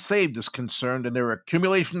the unsaved is concerned and their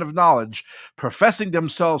accumulation of knowledge, professing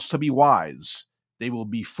themselves to be wise, they will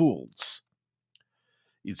be fools.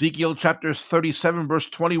 Ezekiel chapter 37, verse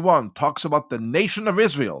 21 talks about the nation of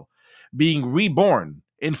Israel being reborn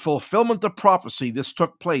in fulfillment of prophecy. This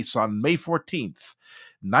took place on May 14th,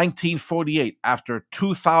 1948, after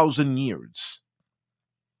 2,000 years.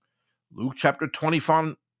 Luke chapter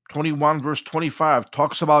 21, verse 25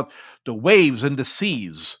 talks about the waves and the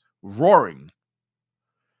seas roaring,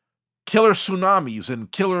 killer tsunamis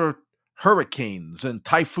and killer hurricanes and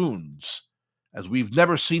typhoons, as we've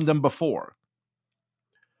never seen them before.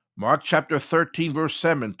 Mark chapter 13, verse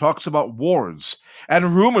 7 talks about wars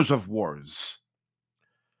and rumors of wars.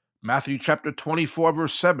 Matthew chapter 24,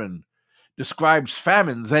 verse 7 describes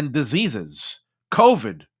famines and diseases,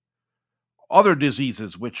 COVID, other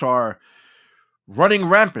diseases which are running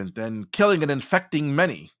rampant and killing and infecting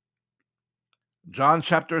many. John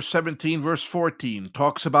chapter 17, verse 14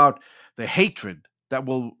 talks about the hatred that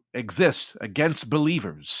will exist against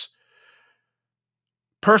believers,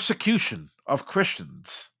 persecution of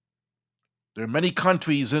Christians. There are many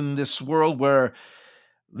countries in this world where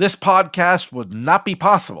this podcast would not be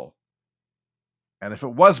possible. And if it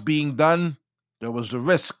was being done, there was the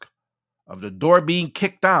risk of the door being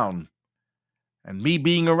kicked down and me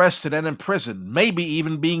being arrested and imprisoned, maybe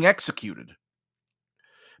even being executed.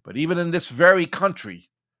 But even in this very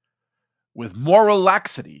country, with moral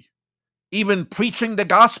laxity, even preaching the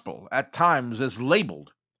gospel at times is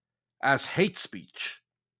labeled as hate speech.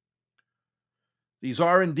 These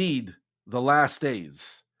are indeed the last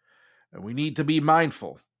days, and we need to be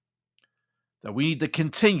mindful that we need to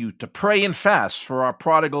continue to pray and fast for our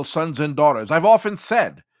prodigal sons and daughters. I've often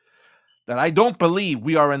said that I don't believe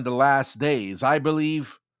we are in the last days. I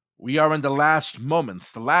believe we are in the last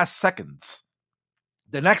moments, the last seconds.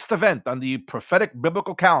 The next event on the prophetic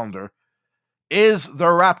biblical calendar is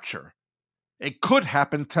the rapture. It could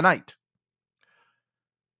happen tonight.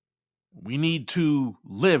 We need to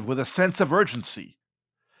live with a sense of urgency,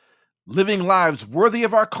 living lives worthy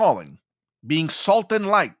of our calling, being salt and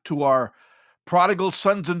light to our prodigal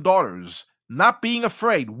sons and daughters, not being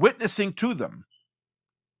afraid, witnessing to them.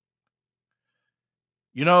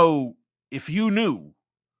 You know, if you knew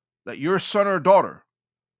that your son or daughter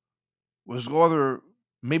was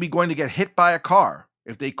maybe going to get hit by a car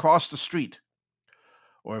if they crossed the street,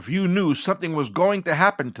 or if you knew something was going to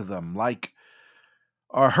happen to them, like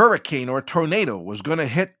a hurricane or a tornado was going to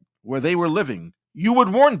hit where they were living, you would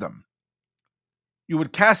warn them. You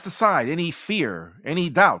would cast aside any fear, any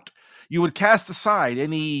doubt. You would cast aside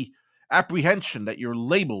any apprehension that you're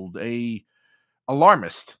labeled an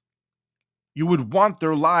alarmist. You would want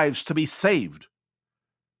their lives to be saved.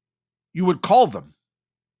 You would call them.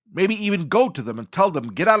 Maybe even go to them and tell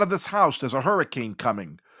them, get out of this house, there's a hurricane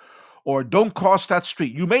coming. Or don't cross that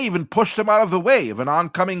street. You may even push them out of the way of an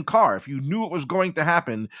oncoming car. If you knew it was going to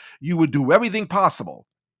happen, you would do everything possible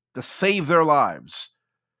to save their lives.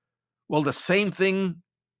 Well, the same thing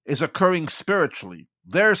is occurring spiritually.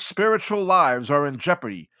 Their spiritual lives are in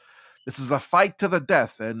jeopardy. This is a fight to the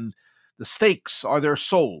death, and the stakes are their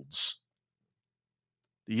souls.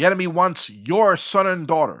 The enemy wants your son and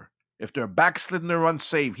daughter. If they're backslidden or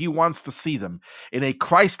unsaved, he wants to see them in a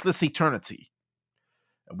Christless eternity.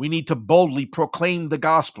 And we need to boldly proclaim the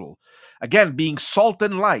gospel. Again, being salt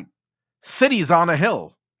and light, cities on a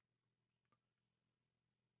hill.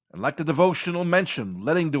 And like the devotional mentioned,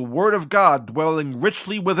 letting the word of God dwelling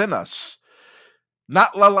richly within us,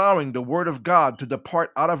 not allowing the word of God to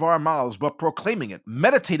depart out of our mouths, but proclaiming it,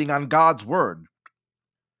 meditating on God's word,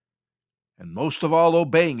 and most of all,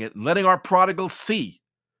 obeying it, and letting our prodigals see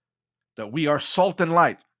that we are salt and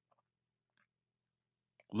light,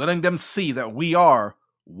 letting them see that we are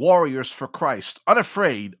warriors for Christ,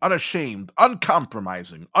 unafraid, unashamed,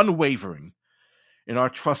 uncompromising, unwavering in our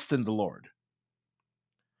trust in the Lord.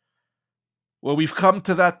 Well, we've come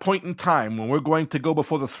to that point in time when we're going to go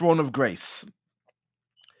before the throne of grace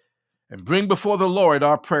and bring before the Lord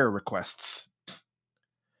our prayer requests.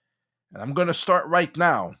 And I'm going to start right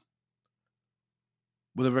now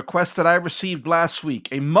with a request that I received last week.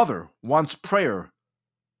 A mother wants prayer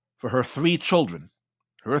for her 3 children.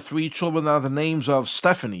 Her 3 children are the names of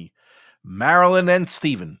Stephanie, Marilyn, and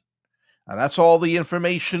Stephen. And that's all the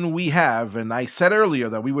information we have. And I said earlier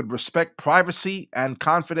that we would respect privacy and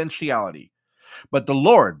confidentiality. But the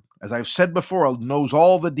Lord, as I've said before, knows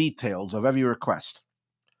all the details of every request.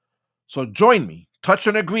 So join me, touch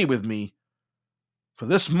and agree with me for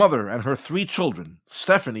this mother and her 3 children,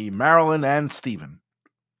 Stephanie, Marilyn, and Stephen.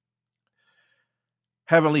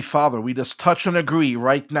 Heavenly Father, we just touch and agree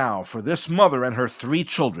right now for this mother and her 3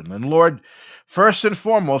 children. And Lord, first and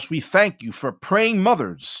foremost, we thank you for praying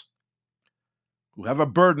mothers who have a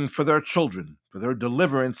burden for their children, for their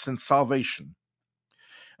deliverance and salvation.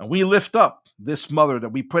 And we lift up this mother, that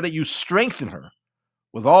we pray that you strengthen her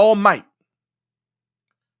with all might,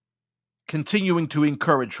 continuing to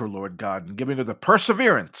encourage her, Lord God, and giving her the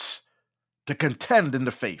perseverance to contend in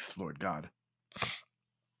the faith, Lord God.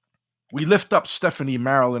 We lift up Stephanie,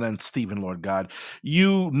 Marilyn, and Stephen, Lord God.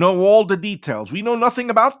 You know all the details. We know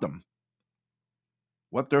nothing about them,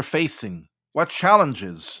 what they're facing, what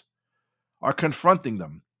challenges are confronting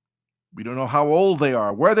them. We don't know how old they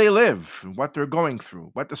are, where they live, and what they're going through,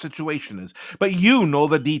 what the situation is. But you know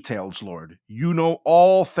the details, Lord. You know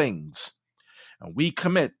all things. And we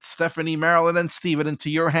commit Stephanie, Marilyn, and Stephen into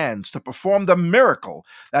your hands to perform the miracle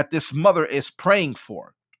that this mother is praying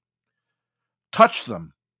for. Touch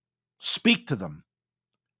them. Speak to them.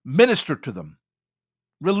 Minister to them.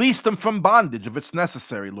 Release them from bondage if it's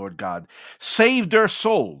necessary, Lord God. Save their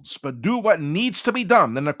souls, but do what needs to be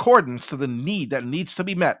done in accordance to the need that needs to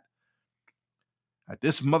be met. That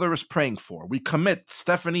this mother is praying for. We commit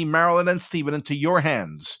Stephanie, Marilyn, and Stephen into your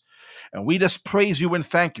hands. And we just praise you and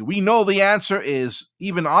thank you. We know the answer is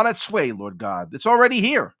even on its way, Lord God. It's already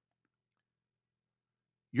here.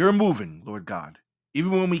 You're moving, Lord God.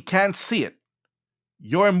 Even when we can't see it,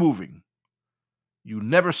 you're moving. You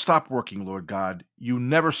never stop working, Lord God. You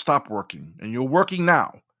never stop working. And you're working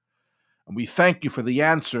now. And we thank you for the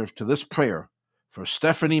answer to this prayer for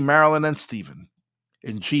Stephanie, Marilyn, and Stephen.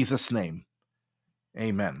 In Jesus' name,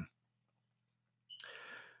 amen.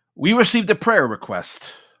 We received a prayer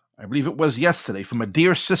request, I believe it was yesterday, from a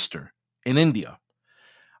dear sister in India.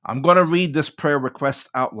 I'm going to read this prayer request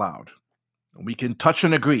out loud. We can touch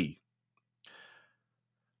and agree.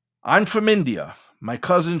 I'm from India. My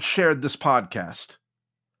cousin shared this podcast.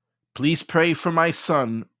 Please pray for my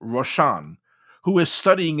son, Roshan, who is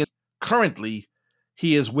studying. Currently,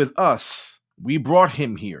 he is with us. We brought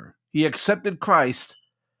him here. He accepted Christ,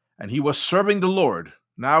 and he was serving the Lord.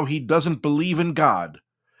 Now he doesn't believe in God.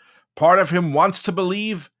 Part of him wants to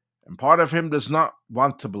believe, and part of him does not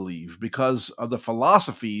want to believe because of the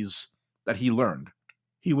philosophies that he learned.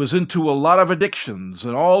 He was into a lot of addictions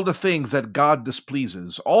and all the things that God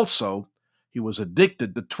displeases. Also, he was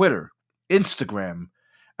addicted to Twitter, Instagram,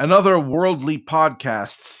 and other worldly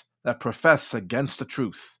podcasts that profess against the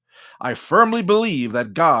truth. I firmly believe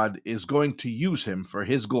that God is going to use him for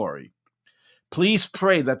his glory. Please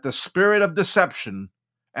pray that the spirit of deception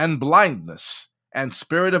and blindness and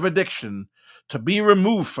spirit of addiction to be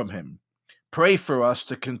removed from him. Pray for us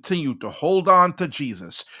to continue to hold on to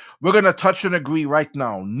Jesus. We're going to touch and agree right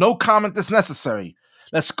now. No comment is necessary.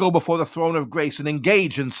 Let's go before the throne of grace and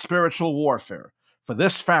engage in spiritual warfare for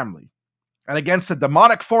this family and against the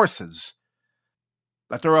demonic forces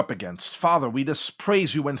that they're up against. Father, we just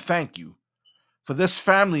praise you and thank you for this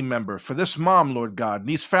family member, for this mom, Lord God, and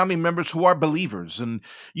these family members who are believers. And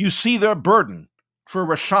you see their burden for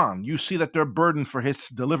Rashawn. You see that they're burdened for his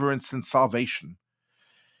deliverance and salvation.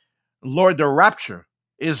 Lord, the rapture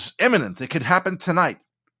is imminent. It could happen tonight.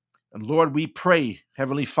 And Lord, we pray,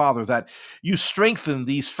 Heavenly Father, that you strengthen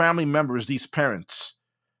these family members, these parents.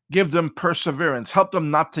 Give them perseverance. Help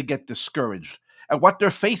them not to get discouraged at what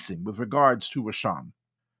they're facing with regards to Rashawn.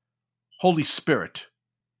 Holy Spirit,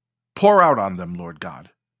 pour out on them, Lord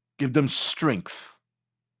God. Give them strength,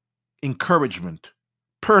 encouragement,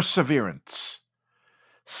 perseverance.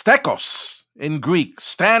 Stekos in Greek,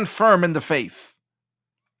 stand firm in the faith,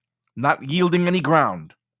 not yielding any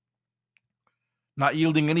ground. Not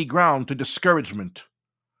yielding any ground to discouragement,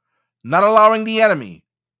 not allowing the enemy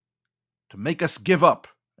to make us give up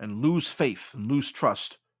and lose faith and lose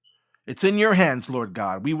trust. It's in your hands, Lord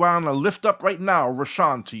God. We want to lift up right now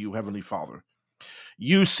Rashawn to you, Heavenly Father.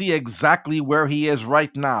 You see exactly where he is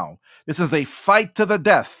right now. This is a fight to the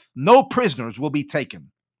death. No prisoners will be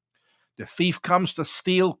taken. The thief comes to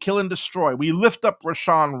steal, kill, and destroy. We lift up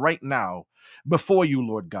Rashawn right now before you,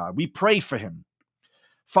 Lord God. We pray for him.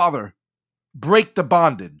 Father, break the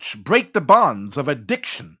bondage, break the bonds of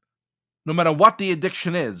addiction, no matter what the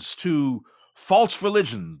addiction is, to false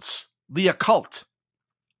religions, the occult,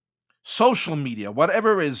 social media,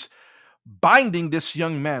 whatever is binding this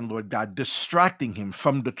young man, Lord God, distracting him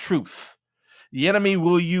from the truth. The enemy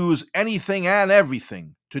will use anything and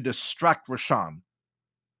everything to distract Rashawn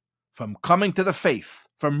from coming to the faith,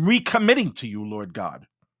 from recommitting to you, Lord God.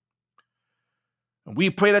 And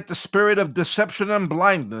we pray that the spirit of deception and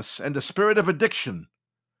blindness and the spirit of addiction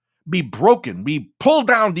be broken. We pull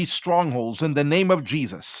down these strongholds in the name of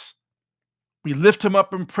Jesus. We lift him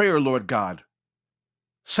up in prayer, Lord God.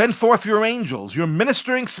 Send forth your angels, your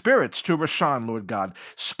ministering spirits to Rashawn, Lord God.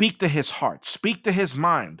 Speak to his heart. Speak to his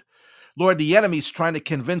mind. Lord, the enemy's trying to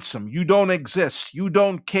convince him, you don't exist. You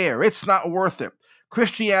don't care. It's not worth it.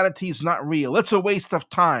 Christianity's not real. It's a waste of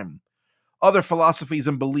time. Other philosophies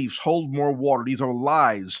and beliefs hold more water. These are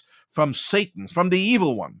lies from Satan, from the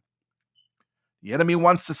evil one. The enemy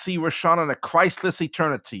wants to see Rashawn in a Christless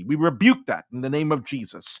eternity. We rebuke that in the name of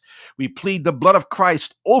Jesus. We plead the blood of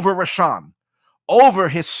Christ over Rashawn, over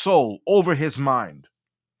his soul, over his mind.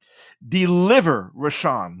 Deliver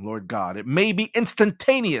Rashawn, Lord God. It may be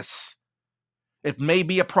instantaneous. It may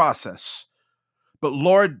be a process. But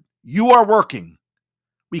Lord, you are working.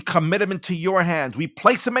 We commit him into your hands. We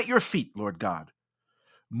place him at your feet, Lord God.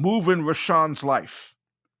 Move in Rashawn's life.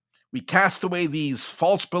 We cast away these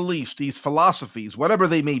false beliefs, these philosophies, whatever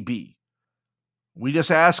they may be. We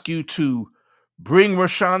just ask you to bring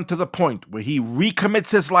Rashawn to the point where he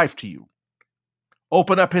recommits his life to you.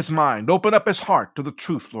 Open up his mind, open up his heart to the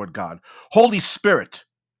truth, Lord God. Holy Spirit,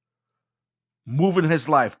 move in his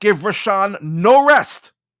life. Give Rashawn no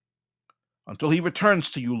rest until he returns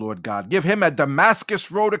to you, Lord God. Give him a Damascus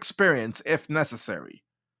Road experience if necessary.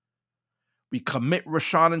 We commit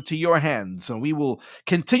Rashawn into your hands, and we will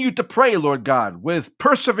continue to pray, Lord God, with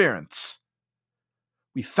perseverance.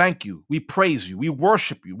 We thank you, we praise you, we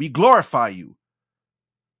worship you, we glorify you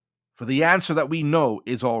for the answer that we know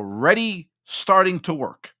is already starting to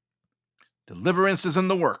work. Deliverance is in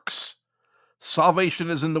the works. Salvation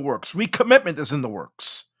is in the works. Recommitment is in the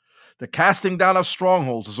works. The casting down of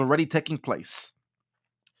strongholds is already taking place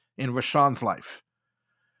in Rashawn's life.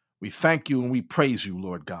 We thank you and we praise you,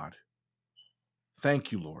 Lord God.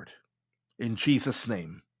 Thank you, Lord. In Jesus'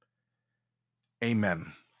 name,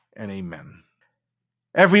 amen and amen.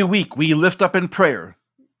 Every week we lift up in prayer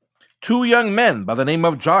two young men by the name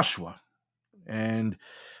of Joshua. And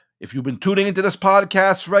if you've been tuning into this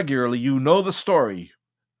podcast regularly, you know the story.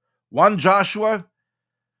 One Joshua,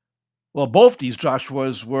 both these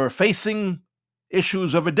Joshuas were facing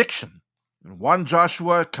issues of addiction. And one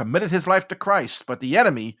Joshua committed his life to Christ, but the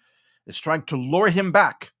enemy is trying to lure him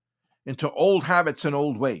back into old habits and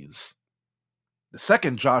old ways. The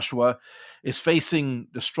second Joshua is facing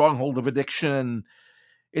the stronghold of addiction, and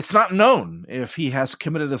it's not known if he has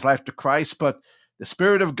committed his life to Christ, but the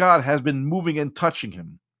Spirit of God has been moving and touching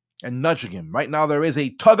him and nudging him. Right now there is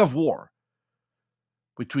a tug of war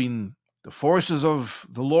between the forces of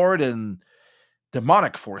the Lord and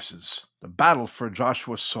demonic forces, the battle for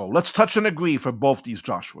Joshua's soul. Let's touch and agree for both these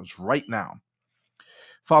Joshuas right now.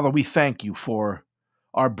 Father, we thank you for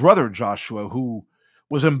our brother Joshua, who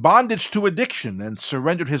was in bondage to addiction and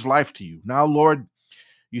surrendered his life to you. Now, Lord,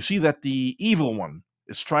 you see that the evil one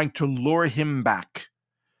is trying to lure him back.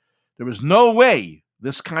 There is no way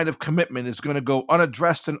this kind of commitment is going to go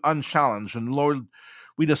unaddressed and unchallenged. And Lord,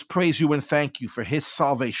 we just praise you and thank you for his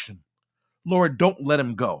salvation. Lord, don't let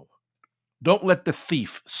him go. Don't let the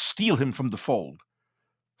thief steal him from the fold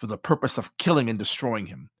for the purpose of killing and destroying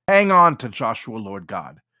him. Hang on to Joshua, Lord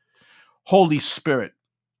God. Holy Spirit,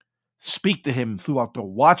 speak to him throughout the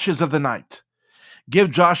watches of the night. Give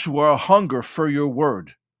Joshua a hunger for your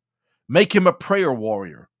word. Make him a prayer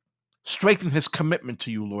warrior. Strengthen his commitment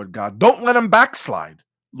to you, Lord God. Don't let him backslide,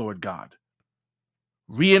 Lord God.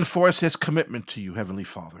 Reinforce his commitment to you, Heavenly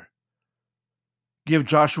Father. Give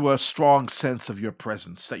Joshua a strong sense of your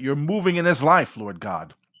presence, that you're moving in his life, Lord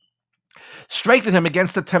God. Strengthen him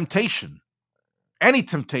against the temptation, any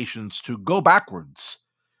temptations to go backwards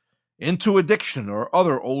into addiction or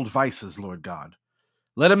other old vices, Lord God.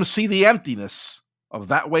 Let him see the emptiness of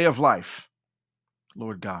that way of life,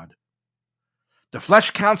 Lord God. The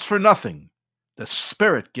flesh counts for nothing. The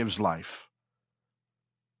Spirit gives life.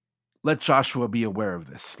 Let Joshua be aware of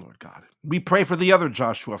this, Lord God. We pray for the other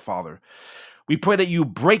Joshua, Father. We pray that you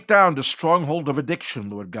break down the stronghold of addiction,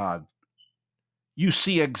 Lord God. You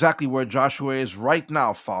see exactly where Joshua is right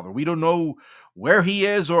now, Father. We don't know where he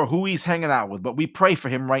is or who he's hanging out with, but we pray for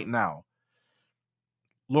him right now.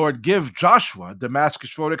 Lord, give Joshua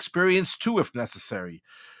Damascus Road experience too, if necessary.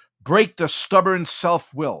 Break the stubborn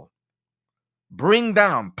self-will.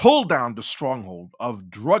 Pull down the stronghold of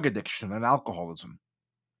drug addiction and alcoholism.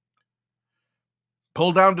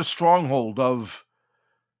 Pull down the stronghold of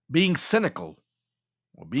being cynical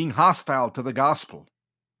or being hostile to the gospel.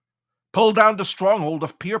 Pull down the stronghold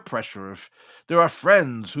of peer pressure. If there are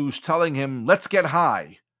friends who's telling him, let's get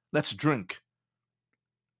high, let's drink.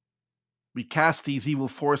 We cast these evil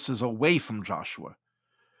forces away from Joshua.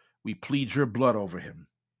 We plead your blood over him.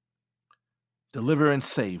 Deliver and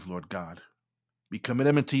save, Lord God. We commit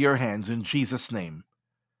him into your hands in Jesus' name.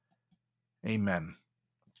 Amen.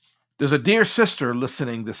 There's a dear sister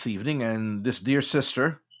listening this evening, and this dear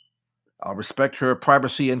sister, I'll respect her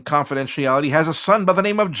privacy and confidentiality, has a son by the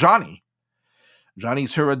name of Johnny.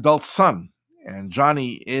 Johnny's her adult son, and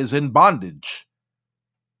Johnny is in bondage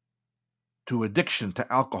to addiction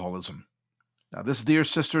to alcoholism. Now, this dear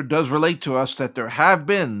sister does relate to us that there have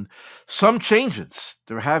been some changes.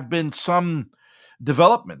 There have been some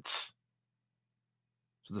developments.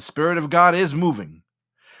 So the Spirit of God is moving.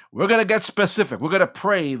 We're going to get specific. We're going to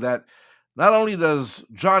pray that not only does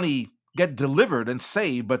Johnny get delivered and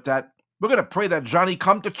saved, but that we're going to pray that Johnny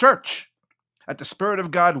come to church, that the Spirit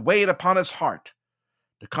of God weigh it upon his heart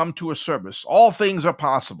to come to a service. All things are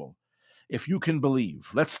possible if you can believe.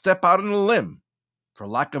 Let's step out on a limb, for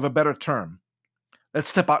lack of a better term. Let's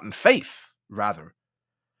step out in faith, rather,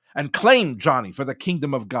 and claim Johnny for the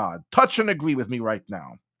kingdom of God. Touch and agree with me right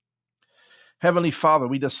now. Heavenly Father,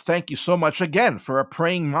 we just thank you so much again for a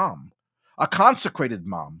praying mom, a consecrated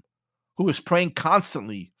mom who is praying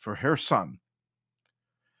constantly for her son.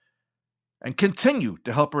 And continue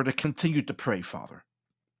to help her to continue to pray, Father.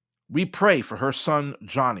 We pray for her son,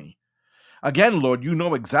 Johnny. Again, Lord, you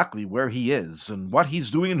know exactly where he is and what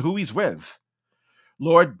he's doing and who he's with.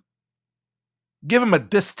 Lord, give him a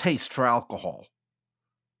distaste for alcohol.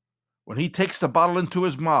 When he takes the bottle into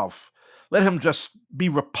his mouth, let him just be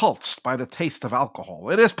repulsed by the taste of alcohol.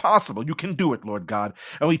 It is possible. You can do it, Lord God,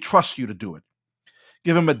 and we trust you to do it.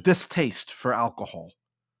 Give him a distaste for alcohol.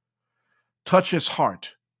 Touch his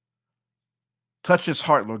heart. Touch his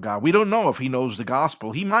heart, Lord God. We don't know if he knows the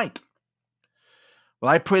gospel. He might. Well,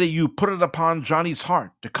 I pray that you put it upon Johnny's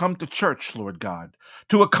heart to come to church, Lord God,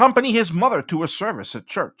 to accompany his mother to a service at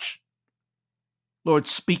church. Lord,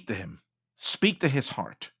 speak to him. Speak to his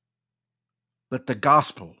heart. Let the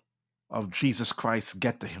gospel of Jesus Christ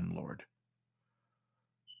get to him, Lord.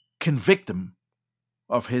 Convict him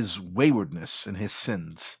of his waywardness and his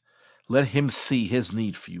sins. Let him see his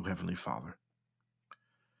need for you, Heavenly Father.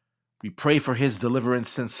 We pray for his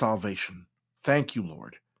deliverance and salvation. Thank you,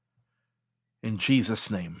 Lord. In Jesus'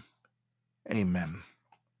 name, amen.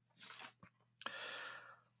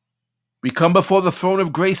 We come before the throne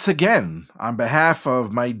of grace again on behalf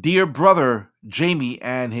of my dear brother, Jamie,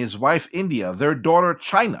 and his wife, India, their daughter,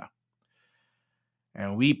 China.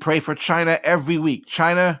 And we pray for China every week.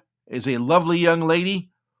 China is a lovely young lady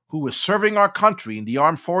who was serving our country in the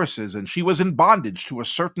armed forces, and she was in bondage to a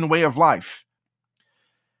certain way of life.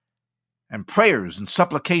 And prayers and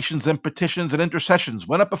supplications and petitions and intercessions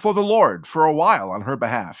went up before the Lord for a while on her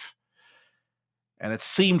behalf. And it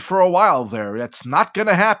seemed for a while there that's not going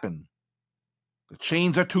to happen. The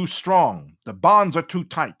chains are too strong. The bonds are too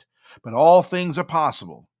tight. But all things are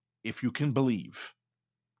possible if you can believe.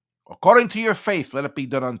 According to your faith, let it be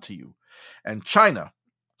done unto you. And China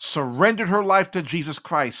surrendered her life to Jesus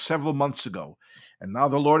Christ several months ago. And now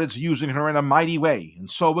the Lord is using her in a mighty way. And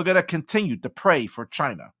so we're going to continue to pray for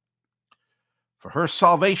China, for her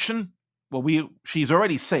salvation, she's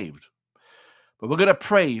already saved, but we're going to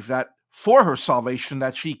pray that for her salvation,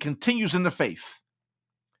 that she continues in the faith.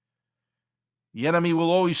 The enemy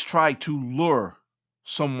will always try to lure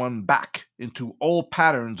someone back into old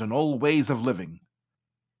patterns and old ways of living.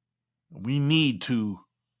 We need to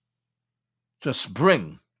just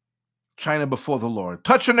bring China before the Lord.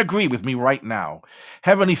 Touch and agree with me right now.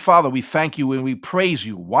 Heavenly Father, we thank you and we praise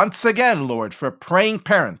you once again, Lord, for praying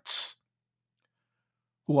parents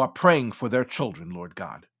who are praying for their children, Lord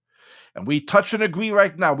God. And we touch and agree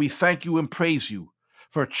right now. We thank you and praise you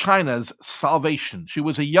for China's salvation. She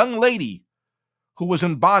was a young lady who was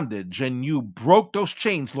in bondage, and you broke those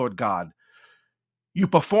chains, Lord God. You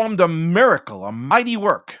performed a miracle, a mighty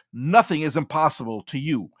work. Nothing is impossible to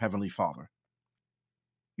you, Heavenly Father.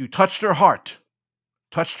 You touched her heart,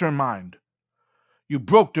 touched her mind. You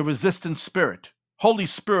broke the resistant spirit. Holy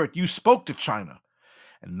Spirit, you spoke to China,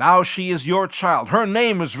 and now she is your child. Her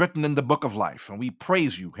name is written in the book of life, and we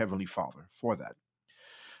praise you, Heavenly Father, for that.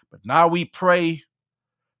 But now we pray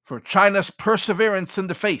for China's perseverance in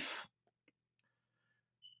the faith.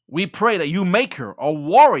 We pray that you make her a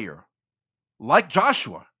warrior like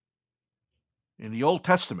Joshua in the Old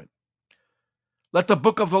Testament. Let the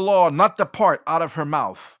book of the law not depart out of her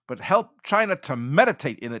mouth, but help China to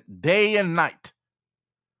meditate in it day and night,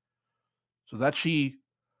 so that she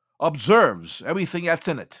observes everything that's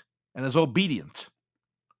in it and is obedient.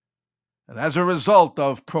 And as a result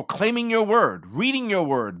of proclaiming your word, reading your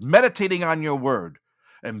word, meditating on your word,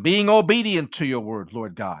 and being obedient to your word,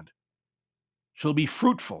 Lord God, she'll be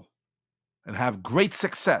fruitful and have great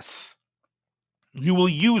success. You will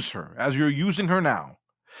use her as you're using her now.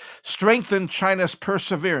 Strengthen China's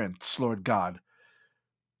perseverance, Lord God.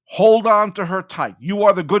 Hold on to her tight. You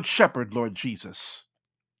are the good shepherd, Lord Jesus.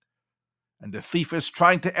 And the thief is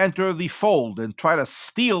trying to enter the fold and try to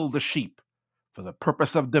steal the sheep for the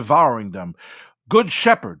purpose of devouring them. Good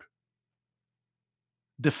shepherd,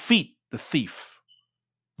 defeat the thief,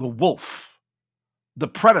 the wolf, the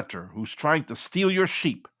predator who's trying to steal your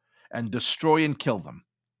sheep and destroy and kill them.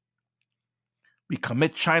 We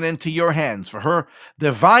commit China into your hands for her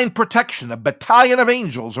divine protection, a battalion of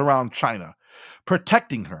angels around China,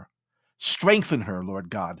 protecting her. Strengthen her, Lord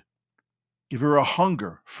God. Give her a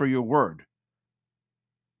hunger for your word.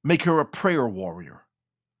 Make her a prayer warrior.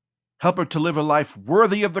 Help her to live a life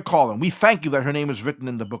worthy of the calling. We thank you that her name is written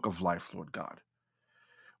in the book of life, Lord God.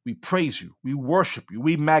 We praise you. We worship you.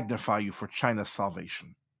 We magnify you for China's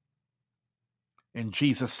salvation. In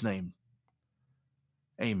Jesus' name,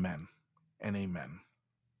 amen and amen.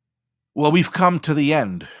 Well, we've come to the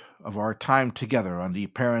end of our time together on the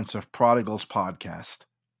Parents of Prodigals podcast.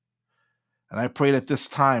 And I pray that this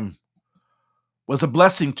time was a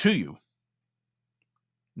blessing to you,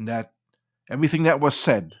 and that everything that was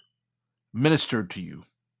said ministered to you.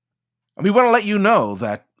 And we want to let you know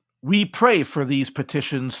that we pray for these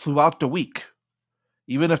petitions throughout the week,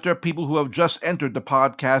 even if there are people who have just entered the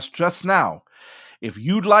podcast just now. If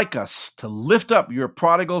you'd like us to lift up your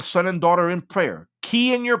prodigal son and daughter in prayer,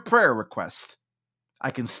 key in your prayer request.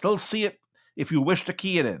 I can still see it if you wish to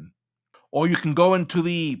key it in. Or you can go into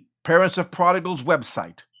the Parents of Prodigals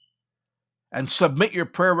website and submit your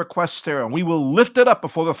prayer requests there, and we will lift it up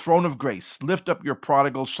before the throne of grace. Lift up your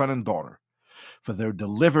prodigal son and daughter for their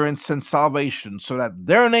deliverance and salvation, so that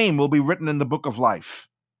their name will be written in the book of life,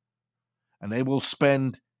 and they will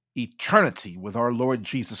spend eternity with our Lord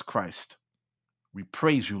Jesus Christ. We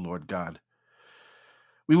praise you, Lord God.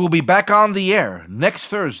 We will be back on the air next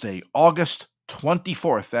Thursday, August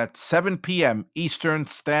 24th at 7 p.m. Eastern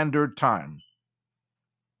Standard Time.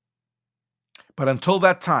 But until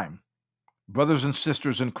that time, brothers and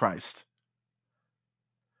sisters in Christ,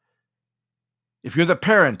 if you're the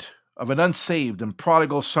parent of an unsaved and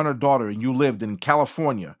prodigal son or daughter and you lived in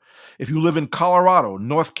California, if you live in Colorado,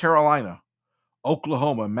 North Carolina,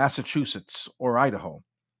 Oklahoma, Massachusetts, or Idaho,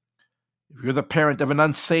 if you're the parent of an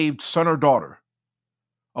unsaved son or daughter,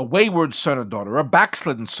 a wayward son or daughter, a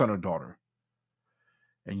backslidden son or daughter,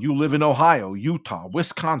 and you live in Ohio, Utah,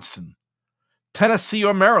 Wisconsin, Tennessee,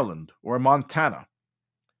 or Maryland, or Montana,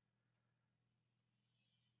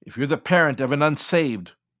 if you're the parent of an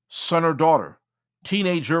unsaved son or daughter,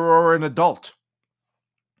 teenager or an adult,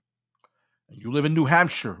 and you live in New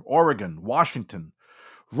Hampshire, Oregon, Washington,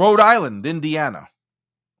 Rhode Island, Indiana,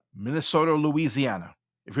 Minnesota, Louisiana,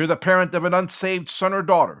 if you're the parent of an unsaved son or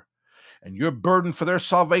daughter, and you're burdened for their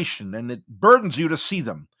salvation, and it burdens you to see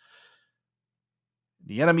them,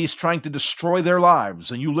 the enemy is trying to destroy their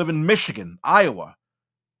lives, and you live in Michigan, Iowa,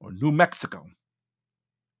 or New Mexico,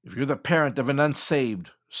 if you're the parent of an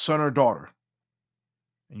unsaved son or daughter,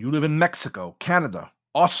 and you live in Mexico, Canada,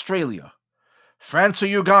 Australia, France, or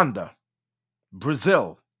Uganda,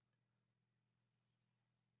 Brazil.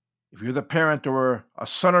 If you're the parent or a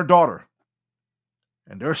son or daughter,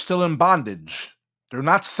 and they're still in bondage, they're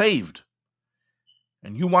not saved,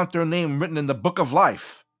 and you want their name written in the book of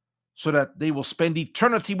life so that they will spend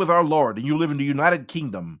eternity with our Lord, and you live in the United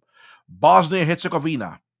Kingdom, Bosnia and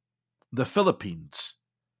Herzegovina, the Philippines.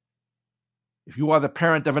 If you are the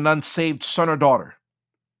parent of an unsaved son or daughter,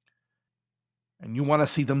 and you want to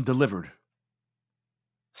see them delivered,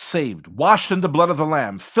 saved, washed in the blood of the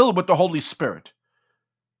Lamb, filled with the Holy Spirit,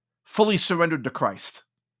 fully surrendered to Christ,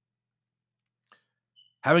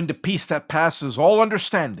 having the peace that passes all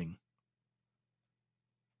understanding,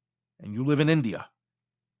 and you live in India,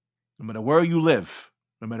 no matter where you live,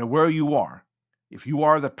 no matter where you are, if you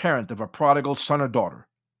are the parent of a prodigal son or daughter,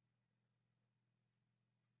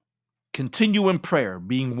 continue in prayer,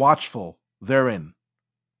 being watchful therein,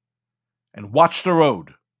 and watch the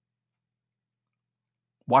road.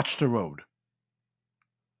 Watch the road.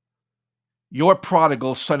 Your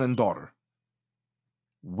prodigal son and daughter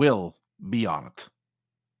will be on it.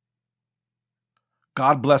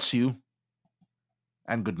 God bless you,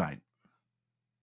 and good night.